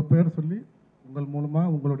எல்லாருக்கும் உங்கள் பேர் சொல்லி உங்கள்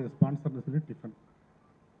மூலமாக உங்களுடைய ஸ்பான்சர்னு சொல்லி டிஃபன்.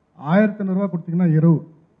 1500 ரூபா கொடுத்தீங்கன்னா இரவு.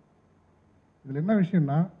 இதில் என்ன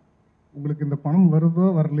விஷயம்னா, உங்களுக்கு இந்த பணம் வருதோ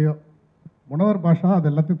வரலையோ முனவர் பாஷா அது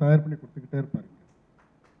எல்லாத்தையும் தயார் பண்ணி கொடுத்துக்கிட்டே இருப்பாருங்க.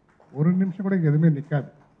 ஒரு நிமிஷம் கூட இங்கே எதுவுமே நிற்காது.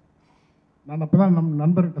 நான் அப்போ தான்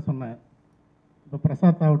நண்பர்கிட்ட சொன்னேன், இப்போ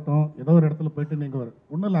பிரசாத் ஆகட்டும், ஏதோ ஒரு இடத்துல போயிட்டு நீங்கள்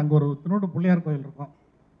ஒன்றும் இல்லை, அங்கே ஒரு தினோடு பிள்ளையார் கோயில் இருக்கும்,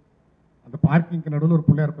 அந்த பார்க்கிங்க்கு நடுவில் ஒரு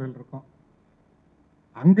பிள்ளையார் கோயில் இருக்கும்.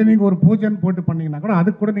 அங்கே நீங்கள் ஒரு பூஜைன்னு போட்டு பண்ணீங்கன்னா கூட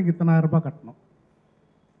அதுக்கு கூட நீங்கள் இத்தனாயிரம் ரூபாய் கட்டணும்.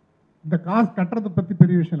 இந்த காசு கட்டுறதை பற்றி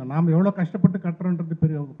பெரிய விஷயம் இல்லை. நாம் எவ்வளோ கஷ்டப்பட்டு கட்டுறோன்றது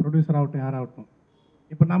பெரிய ப்ரொடியூசர் ஆகட்டும் யாராகட்டும்.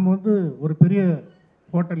 இப்போ நம்ம வந்து ஒரு பெரிய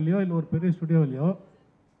ஹோட்டல்லையோ இல்லை ஒரு பெரிய ஸ்டுடியோவிலையோ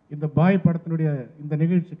இந்த பாய் படத்தினுடைய இந்த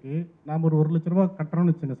நிகழ்ச்சிக்கு நாம் ஒரு 1 லட்ச ரூபா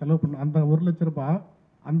கட்டுறோம்னு வச்சுங்க, செலவு பண்ணணும். அந்த 1 லட்ச ரூபாய்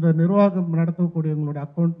அந்த நிர்வாகம் நடத்தக்கூடியவங்களுடைய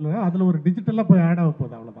அக்கௌண்ட்டில் அதில் ஒரு டிஜிட்டலாக போய் ஆட் ஆக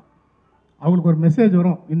போகுது. அவ்வளோதான். அவங்களுக்கு ஒரு மெசேஜ்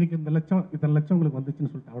வரும், இன்றைக்கி இத்தனை லட்சம் உங்களுக்கு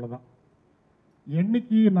வந்துச்சுன்னு சொல்லிட்டு. அவ்வளோதான்.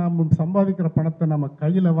 என்னைக்கு நாம் சம்பாதிக்கிற பணத்தை நம்ம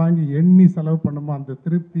கையில் வாங்கி எண்ணி செலவு பண்ணுமோ அந்த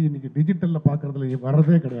திருப்தி இன்றைக்கி டிஜிட்டலில் பார்க்குறதுல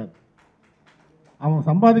வர்றதே கிடையாது. அவன்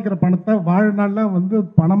சம்பாதிக்கிற பணத்தை வாழ்நாளில் வந்து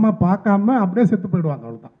பணமாக பார்க்காம அப்படியே செத்து போயிடுவாங்க.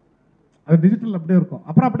 அவ்வளோதான். அது டிஜிட்டல் அப்படியே இருக்கும்.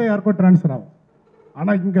 அப்புறம் அப்படியே யாருக்கோ ட்ரான்ஸ்ஃபர் ஆகும்.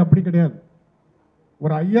 ஆனால் இங்கே அப்படி கிடையாது.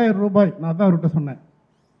 ஒரு 5000 ரூபாய் நான் தான் அவர்கிட்ட சொன்னேன்,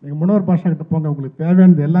 நீங்கள் முன்னோர் பாஷா கிட்ட போங்க, உங்களுக்கு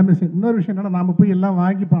தேவையானது எல்லாமே. இன்னொரு விஷயம் என்னென்னா, நாம் போய் எல்லாம்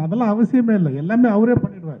வாங்கிப்போம், அதெல்லாம் அவசியமே இல்லை. எல்லாமே அவரே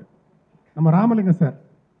பண்ணிடுவார். நம்ம ராமலிங்கம் சார்,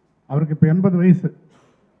 அவருக்கு இப்போ 80 வயசு,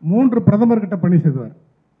 3 பிரதமர்கிட்ட பணி செய்வார்.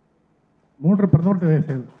 3 பிரதமர்கிட்ட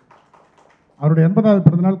செய்து அவருடைய 80வது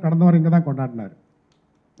பிறந்தநாள் கடந்த வாரம் இங்கே தான் கொண்டாடினார்.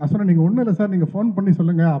 நான் சொன்னேன், நீங்கள் ஒன்றும் இல்லை சார், நீங்கள் ஃபோன் பண்ணி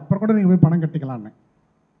சொல்லுங்கள், அப்புறம் கூட நீங்கள் போய் பணம் கட்டிக்கலான்னு.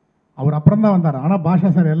 அவர் அப்புறம் தான் வந்தார். ஆனால் பாஷா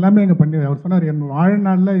சார் எல்லாமே இங்கே பண்ணி, அவர் சொன்னார், என்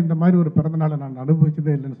வாழ்நாளில் இந்த மாதிரி ஒரு பிறந்தநாளை நான்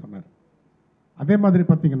அனுபவிச்சதே இல்லைன்னு சொன்னார். அதே மாதிரி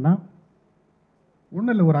பார்த்தீங்கன்னா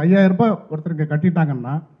ஒன்றும் இல்லை, ஒரு 5000 ரூபாய் ஒருத்தர் இங்கே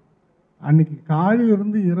கட்டிட்டாங்கன்னா அன்றைக்கி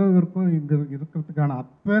காலையிலிருந்து இரவு வரைக்கும் இங்கே இருக்கிறதுக்கான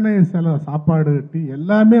அத்தனை சாப்பாடு டீ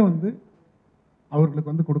எல்லாமே வந்து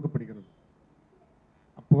அவர்களுக்கு வந்து கொடுக்கப்படுகிறது.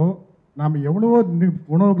 அப்போது நாம் எவ்வளவோ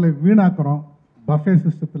உணவுகளை வீணாக்குறோம், பஃபே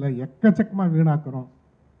சிஸ்டத்தில் எக்கச்சக்கமாக வீணாக்குறோம்,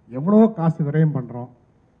 எவ்வளவோ காசு விரயம் பண்ணுறோம்.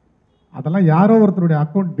 அதெல்லாம் யாரோ ஒருத்தருடைய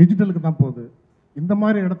அக்கௌண்ட் டிஜிட்டலுக்கு தான் போகுது. இந்த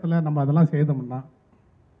மாதிரி இடத்துல நம்ம அதெல்லாம் செய்தோம்னா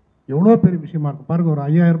எவ்வளோ பெரிய விஷயமா இருக்கும் பாருங்கள். ஒரு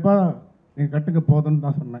 5000 ரூபாய் நீங்கள் கட்டுங்க போதுன்னு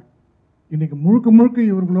தான் சொன்னேன். இன்றைக்கி முழுக்க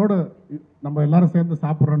இவர்களோட நம்ம எல்லாரும் சேர்ந்து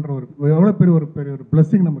சாப்பிட்றோன்ற ஒரு எவ்வளோ பெரிய ஒரு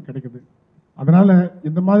பிளெஸ்ஸிங் நமக்கு கிடைக்குது. அதனால்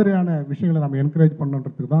இந்த மாதிரியான விஷயங்களை நம்ம என்கரேஜ்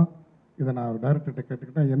பண்ணுன்றதுக்கு தான் இதை நான் டைரக்டர்கிட்ட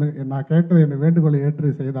கேட்டுக்கிட்டேன். நான் கேட்டது என்னை வேண்டுகோளை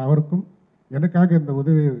ஏற்று செய்த அவருக்கும், எனக்காக இந்த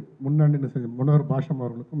உதவி முன்னணி செஞ்ச முன்னோர் பாஷம்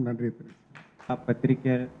அவர்களுக்கும் நன்றியை தெரிவித்தேன்.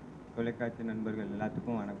 பத்திரிகை தொலைக்காட்சி நண்பர்கள்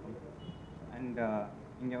எல்லாத்துக்கும் வணக்கம். அண்ட்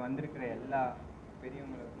இங்கே வந்திருக்கிற எல்லா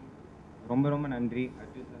பெரியவங்களுக்கும் ரொம்ப ரொம்ப நன்றி.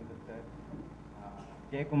 Arjun Sampath sir,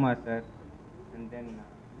 Jayakumar sir, and then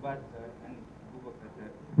சுபாஷ் sir and Abu Bakr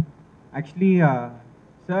sir. Actually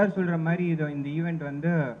sir சொல்கிற மாதிரி இந்த ஈவெண்ட்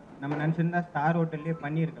வந்து நம்ம நினச்சிருந்தா ஸ்டார் ஹோட்டல்லே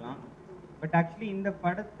பண்ணியிருக்கலாம். பட் ஆக்சுவலி இந்த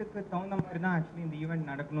படத்துக்கு தகுந்த மாதிரி தான் ஆக்சுவலி இந்த ஈவெண்ட்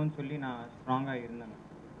நடக்கணும்னு சொல்லி நான் ஸ்ட்ராங்காக இருந்தேன்.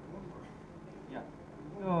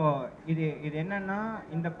 ஸோ இது என்னன்னா,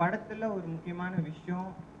 இந்த படத்தில் ஒரு முக்கியமான விஷயம்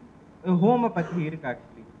ஹோமை பற்றி இருக்கு.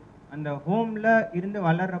 ஆக்சுவலி அந்த ஹோமில் இருந்து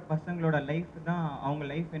வளர்கிற பசங்களோட லைஃப் தான், அவங்க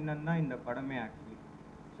லைஃப் என்னன்னு தான் இந்த படமே ஆக்சுவலி.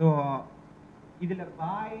 ஸோ இதில்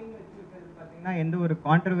பாய்ன்னு வச்சுருக்கிறது பார்த்தீங்கன்னா எந்த ஒரு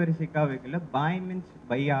கான்ட்ரவர்சிக்காக வைக்கல. பாய் மீன்ஸ்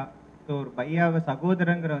பையா. ஸோ ஒரு பையாவை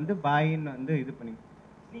சகோதரங்கிற வந்து பாயின்னு வந்து இது பண்ணி.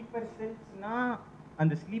 ஸ்லீப்பர் செல்ஸ்னால்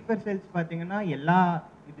அந்த ஸ்லீப்பர் செல்ஸ் பார்த்தீங்கன்னா எல்லா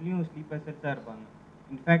இதுலேயும் ஸ்லீப்பர் செல்ஸாக இருப்பாங்க.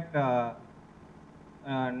 இன்ஃபேக்ட்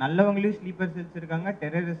நல்லவங்களையும் ஸ்லீப்பர் செல்ஸ் இருக்காங்க,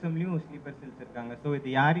 டெரரிசம்லேயும் ஸ்லீப்பர் செல்ஸ் இருக்காங்க. ஸோ இது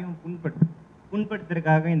யாரையும்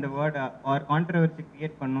புண்படுத்துறதுக்காக இந்த வேர்ட் ஆர் கான்ட்ரவர்சி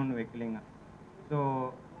கிரியேட் பண்ணணும்னு வைக்கலைங்க. ஸோ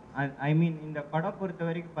ஐ மீன் இந்த படம் பொறுத்த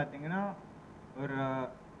வரைக்கும் பார்த்தீங்கன்னா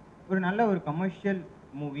ஒரு நல்ல ஒரு கமர்ஷியல்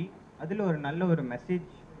மூவி. அதில் ஒரு நல்ல ஒரு மெசேஜ்,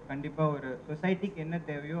 கண்டிப்பாக ஒரு சொசைட்டிக்கு என்ன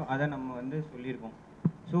தேவையோ அதை நம்ம வந்து சொல்லியிருக்கோம்.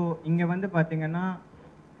 ஸோ இங்கே வந்து பார்த்தீங்கன்னா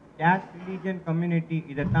கேஸ்ட், ரிலீஜன், கம்யூனிட்டி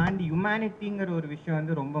இதை தாண்டி ஹியூமனிட்டிங்கிற ஒரு விஷயம்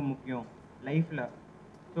வந்து ரொம்ப முக்கியம் லைஃப்பில்.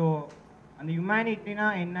 ஸோ அந்த ஹியூமனிட்டினா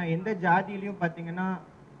என்ன, எந்த ஜாதியிலையும் பார்த்தீங்கன்னா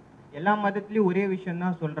எல்லா மதத்துலேயும் ஒரே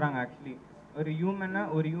விஷயந்தான் சொல்கிறாங்க. ஆக்சுவலி ஒரு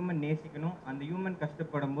ஹியூமன் நேசிக்கணும், அந்த ஹியூமன்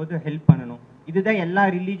கஷ்டப்படும் போது ஹெல்ப் பண்ணணும். இதுதான் எல்லா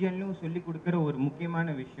ரிலீஜன்லையும் சொல்லி கொடுக்குற ஒரு முக்கியமான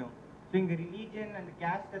விஷயம். ஸோ இங்கே ரிலீஜன் அந்த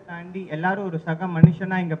கேஸ்ட்டை தாண்டி எல்லாரும் ஒரு சக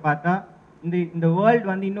மனுஷனாக இங்கே பார்த்தா இந்த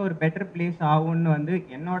வேர்ல்டு வந்து இன்னும் ஒரு பெட்டர் பிளேஸ் ஆகும்னு வந்து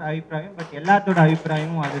என்னோட அபிப்பிராயம். பட் எல்லாத்தோட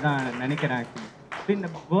அபிப்பிராயமும் அதுதான் நினைக்கிறேன். ஆக்சுவலி ஸோ இந்த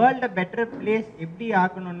வேர்ல்டை பெட்டர் பிளேஸ் எப்படி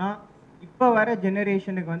ஆக்கணும்னா, இப்போ வர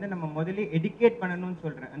ஜெனரேஷனுக்கு வந்து நம்ம முதல்ல எடுக்கேட் பண்ணணும்னு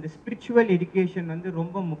சொல்கிறேன். அந்த ஸ்பிரிச்சுவல் எஜுகேஷன் வந்து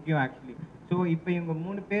ரொம்ப முக்கியம் ஆக்சுவலி. ஸோ இப்போ இவங்க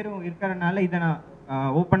 3 பேரும் இருக்கிறனால இதை நான்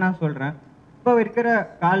ஓப்பனாக சொல்கிறேன். இப்போ இருக்கிற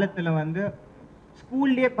காலத்தில் வந்து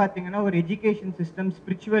ஸ்கூல்லேயே பார்த்தீங்கன்னா ஒரு எஜுகேஷன் சிஸ்டம்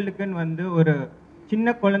ஸ்பிரிச்சுவலுக்குன்னு வந்து ஒரு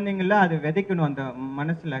சின்ன குழந்தைங்கள அதை விதைக்கணும் அந்த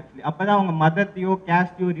மனசில் ஆக்சுவலி. அப்போ தான் அவங்க மதத்தையோ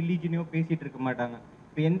கேஸ்டையோ ரிலீஜனையோ பேசிகிட்டு இருக்க மாட்டாங்க.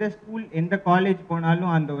 இப்போ எந்த ஸ்கூல் எந்த காலேஜ்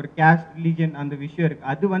போனாலும் அந்த ஒரு கேஸ்ட் ரிலீஜன் அந்த விஷயம்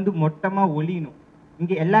இருக்குது, அது வந்து மொத்தமாக ஒழியணும்.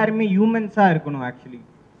 இங்கே எல்லாருமே ஹியூமன்ஸாக இருக்கணும் ஆக்சுவலி.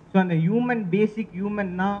 ஸோ அந்த பேசிக்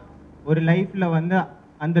ஹியூமன்னா ஒரு லைஃப்பில் வந்து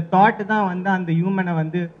அந்த தாட்டு தான் வந்து அந்த ஹியூமனை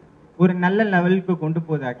வந்து ஒரு நல்ல லெவலுக்கு கொண்டு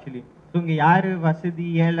போகுது ஆக்சுவலி. ஸோ இங்கே யார் வசதி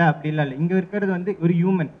ஏழை அப்படிலாம் இல்லை, இங்கே இருக்கிறது வந்து ஒரு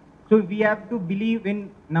human. So we have to believe in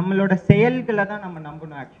நம்மளோட செயல்களை தான் நம்ம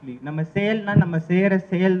நம்பணும். ஆக்சுவலி நம்ம செயல்னா நம்ம செய்கிற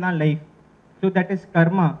செயல் தான் life. So that is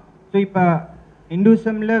karma. So இப்போ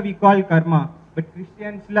இந்துசமில் வி கால் கர்மா, பட்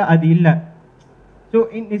கிறிஸ்டியன்ஸில் அது இல்லை. So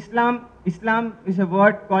in Islam is a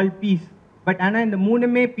word call piece. But ஆனால் இந்த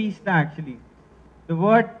மூணுமே பீஸ் தான் ஆக்சுவலி. த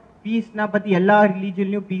வேர்ட் பீஸ்னா பற்றி எல்லா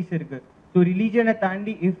ரிலீஜன்லையும் பீஸ் இருக்குது. ஸோ ரிலீஜனை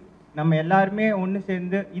தாண்டி இஃப் நம்ம எல்லாருமே ஒன்று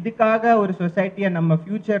சேர்ந்து இதுக்காக ஒரு சொசைட்டியை நம்ம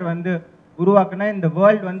ஃப்யூச்சர் வந்து உருவாக்குனா இந்த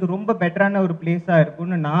வேர்ல்டு வந்து ரொம்ப பெட்டரான ஒரு பிளேஸாக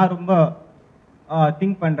இருக்கும்னு நான் ரொம்ப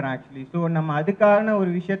திங்க் பண்ணுறேன் ஆக்சுவலி. ஸோ நம்ம அதுக்கான ஒரு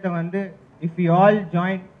விஷயத்த வந்து இஃப் யூ ஆல்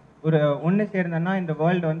ஜாயின் ஒரு ஒன்று சேர்ந்தோன்னா இந்த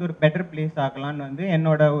வேர்ல்டு வந்து ஒரு பெட்டர் பிளேஸ் ஆக்கலான்னு வந்து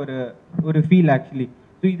என்னோட ஒரு ஃபீல் ஆக்சுவலி.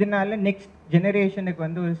 ஸோ இதனால நெக்ஸ்ட் ஜெனரேஷனுக்கு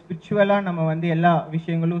வந்து ஒரு ஸ்பிரிச்சுவலாக நம்ம வந்து எல்லா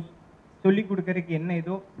விஷயங்களும் சொல்லி கொடுக்கறதுக்கு என்ன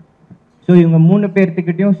இதோ. ஸோ இவங்க 3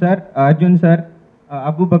 பேர்த்துக்கிட்டையும் sir, Arjun sir,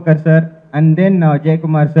 Abu Bakr sir and then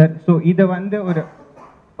Jayakumar sir. So இதை வந்து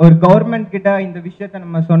ஒரு கவர்மெண்ட் கிட்ட இந்த விஷயத்த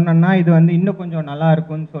நம்ம சொன்னோம்னா இது வந்து இன்னும் கொஞ்சம் நல்லா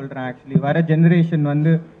இருக்கும்னு சொல்கிறேன் ஆக்சுவலி. வர ஜெனரேஷன்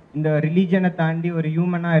வந்து இந்த ரிலீஜனை தாண்டி ஒரு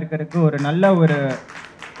ஹியூமனாக இருக்கிறதுக்கு ஒரு நல்ல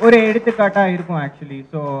ஒரு எடுத்துக்காட்டாக இருக்கும் actually.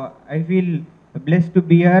 So I feel blessed to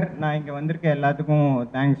be here. நான் இங்கே வந்திருக்க எல்லாத்துக்கும்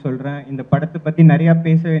தேங்க்ஸ் சொல்கிறேன். இந்த படத்தை பற்றி நிறையா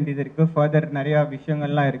பேச வேண்டியது இருக்குது, ஃபர்தர் நிறையா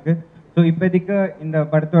விஷயங்கள்லாம் இருக்குது. ஸோ இப்போதைக்கு இந்த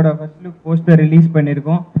படத்தோட ஃபர்ஸ்ட் லுக் போஸ்டர் ரிலீஸ்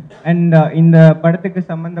பண்ணியிருக்கோம். அண்ட் இந்த படத்துக்கு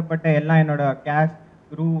சம்மந்தப்பட்ட எல்லாம் என்னோட கேஸ்ட்,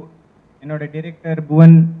 க்ரூ, என்னோட டிரெக்டர்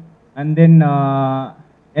புவன் அண்ட் தென்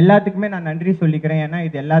எல்லாத்துக்குமே நான் நன்றி சொல்லிக்கிறேன். ஏன்னா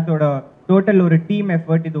இது எல்லாத்தோட டோட்டல் ஒரு டீம்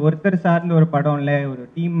எஃபர்ட். இது ஒருத்தர் சார்ந்த ஒரு படம் இல்லை, ஒரு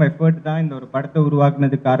டீம் எஃபர்ட் தான் இந்த ஒரு படத்தை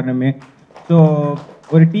உருவாக்குனதுக்கு காரணமே. ஸோ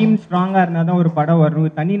ஒரு டீம் ஸ்ட்ராங்காக இருந்தால் தான் ஒரு படம் வரும்.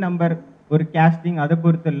 தனி நம்பர் ஒரு கேஸ்டிங் அதை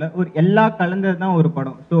பொறுத்து இல்லை, ஒரு எல்லா கலந்தது தான் ஒரு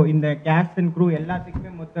படம். ஸோ இந்த கேஸ்ட் அண்ட் க்ரூ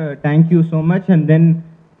எல்லாத்துக்குமே மொத்த thank you so much. And then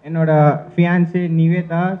என்னோட ஃபியான்ஸே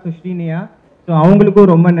நிவேதா, சுஷ்டினியா, ஸோ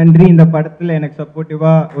அவங்களுக்கும் ரொம்ப நன்றி. இந்த படத்தில் எனக்கு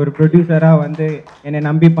சப்போர்ட்டிவாக ஒரு ப்ரொடியூசராக வந்து என்னை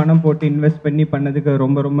நம்பி பணம் போட்டு இன்வெஸ்ட் பண்ணி பண்ணதுக்கு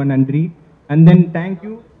ரொம்ப ரொம்ப நன்றி. And then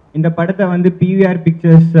thank you. இந்த படத்தை வந்து பிவிஆர்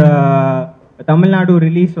பிக்சர்ஸ் தமிழ்நாடு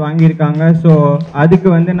ரிலீஸ் வாங்கியிருக்காங்க. ஸோ அதுக்கு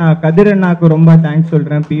வந்து நான் கதிரண்ணாக்கு ரொம்ப தேங்க்ஸ்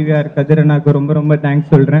சொல்கிறேன். பிவிஆர் கதிரண்ணாக்கு ரொம்ப ரொம்ப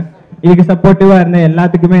தேங்க்ஸ் சொல்கிறேன். இதுக்கு சப்போர்ட்டிவாக இருந்த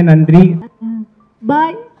எல்லாத்துக்குமே நன்றி.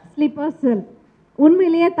 பாய் ஸ்லீப்பர் செல்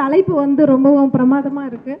உண்மையிலேயே தலைப்பு வந்து ரொம்பவும் பிரமாதமாக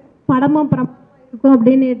இருக்குது, படமும் இருக்கும்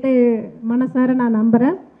அப்படின்ட்டு மனசார நான்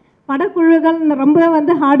நம்புகிறேன். படக்குழுக்கள் ரொம்ப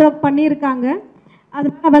வந்து ஹார்ட் ஒர்க் பண்ணியிருக்காங்க.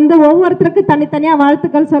 அதனால் வந்து ஒவ்வொருத்தருக்கும் தனித்தனியாக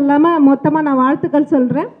வாழ்த்துக்கள் சொல்லாமல் மொத்தமாக நான் வாழ்த்துக்கள்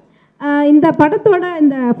சொல்கிறேன். இந்த படத்தோட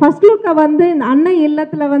இந்த ஃபர்ஸ்ட் லுக்கை வந்து இந்த அன்னை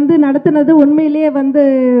இல்லத்தில் வந்து நடத்துனது உண்மையிலேயே வந்து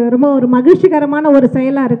ரொம்ப ஒரு மகிழ்ச்சிகரமான ஒரு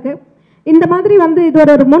செயலாக இருக்குது. இந்த மாதிரி வந்து இது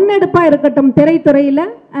ஒரு முன்னெடுப்பாக இருக்கட்டும் திரைத்துறையில்.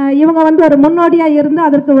 இவங்க வந்து ஒரு முன்னோடியாக இருந்து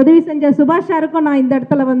அதற்கு உதவி செஞ்ச சுபாஷாருக்கும் நான் இந்த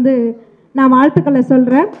இடத்துல வந்து நான் வாழ்த்துக்களை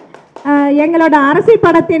சொல்கிறேன். எங்களோட அரசி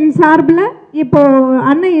படத்தின் சார்பில் இப்போது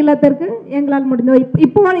அன்னை இல்லத்திற்கு எங்களால் முடிஞ்சோம்.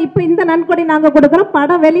 இப்போ இந்த நன்கொடை நாங்கள் கொடுக்குறோம்.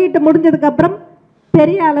 படம் வெளியிட்டு முடிஞ்சதுக்கப்புறம்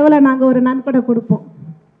பெரிய அளவில் நாங்கள் ஒரு நன்கொடை கொடுப்போம்.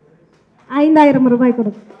 5000 ரூபாய்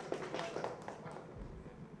கொடுப்போம்.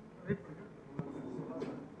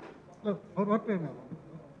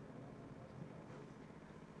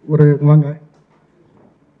 ஒரு வாங்க,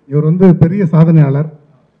 இவர் வந்து பெரிய சாதனையாளர்,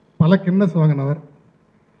 பல கின்னஸ் வாங்கினவர்.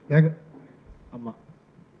 ஆமாம்,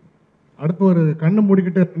 அடுத்து ஒரு கண்ணு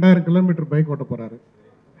மூடிக்கிட்டு 2000 கிலோமீட்டர் பைக் ஓட்ட போறாரு.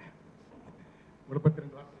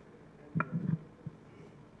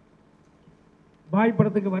 பாய்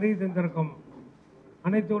படத்துக்கு வருகை தந்திருக்கும்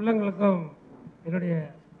அனைத்து உள்ளங்களுக்கும் என்னுடைய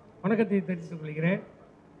வணக்கத்தை தெரிவித்துக் கொள்கிறேன்.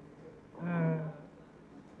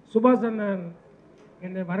 சுபாஷ் அண்ணன்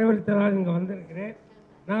என்னை வரவேற்றதால் இங்கே வந்திருக்கிறேன்.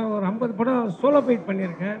 நான் ஒரு 50 படம் சோலோ ஃபைட்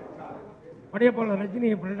பண்ணியிருக்கேன். படையப்பாளர்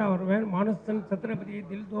ரஜினியை ஃப்ரெண்டாக வருவேன். மானஸ்தன், சத்ரபதி,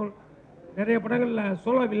 தில்தோல் நிறைய படங்களில்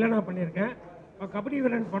சோலோ வில்லனாக பண்ணியிருக்கேன். இப்போ கபடி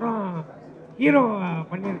வீரன் படம் ஹீரோ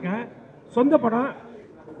பண்ணியிருக்கேன். சொந்த படம்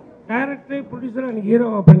டைரக்டர் ப்ரொடியூசர் எனக்கு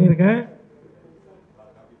ஹீரோவாக பண்ணியிருக்கேன்.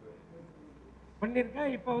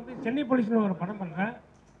 இப்போ வந்து சென்னை போலீஸ்னு ஒரு படம் பண்ணுறேன்.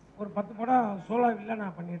 ஒரு 10 படம் சோலோ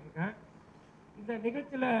வில்லனாக பண்ணியிருக்கேன். இந்த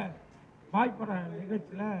நிகழ்ச்சியில் பாய் பட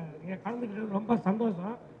நிகழ்ச்சியில் நீங்கள் கலந்துக்கிட்டது ரொம்ப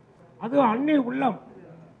சந்தோஷம். அதுவும் அன்னை உள்ளம்.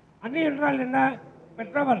 அன்னை என்றால் என்ன?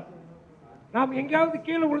 பெற்றவள். நாம் எங்கேயாவது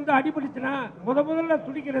கீழே விழுந்து அடிபடுச்சுன்னா முதல்ல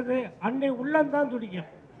துடிக்கிறது அன்னை உள்ளம்தான்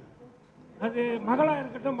துடிக்கும். அது மகளாக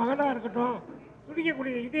இருக்கட்டும் மகனாக இருக்கட்டும்,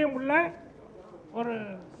 துடிக்கக்கூடிய இதயம் உள்ள ஒரு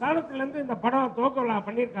ஸ்தானத்துலேருந்து இந்த படம் துவக்க விழா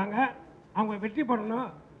பண்ணியிருக்காங்க. அவங்க வெற்றி பெறணும்,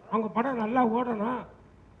 அவங்க படம் நல்லா ஓடணும்.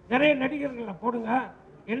 நிறைய நடிகர்களை போடுங்க.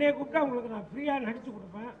 என்னையை கூப்பிட்டு அவங்களுக்கு நான் ஃப்ரீயாக நடித்து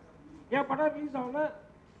கொடுப்பேன். என் படம் ரிலீஸ் ஆகணும்,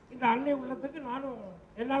 இந்த அன்னை உள்ளத்துக்கு நானும்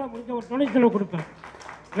என்னால் முடிஞ்ச ஒரு துணை செலவு கொடுப்பேன்.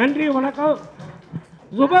 நன்றி, வணக்கம்.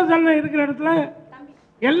 சுபாஷ் அண்ணன் இருக்கிற இடத்துல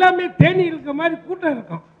எல்லாமே தேனி இருக்கிற மாதிரி கூட்டம்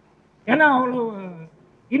இருக்கும். ஏன்னா அவ்வளோ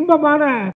இன்பமான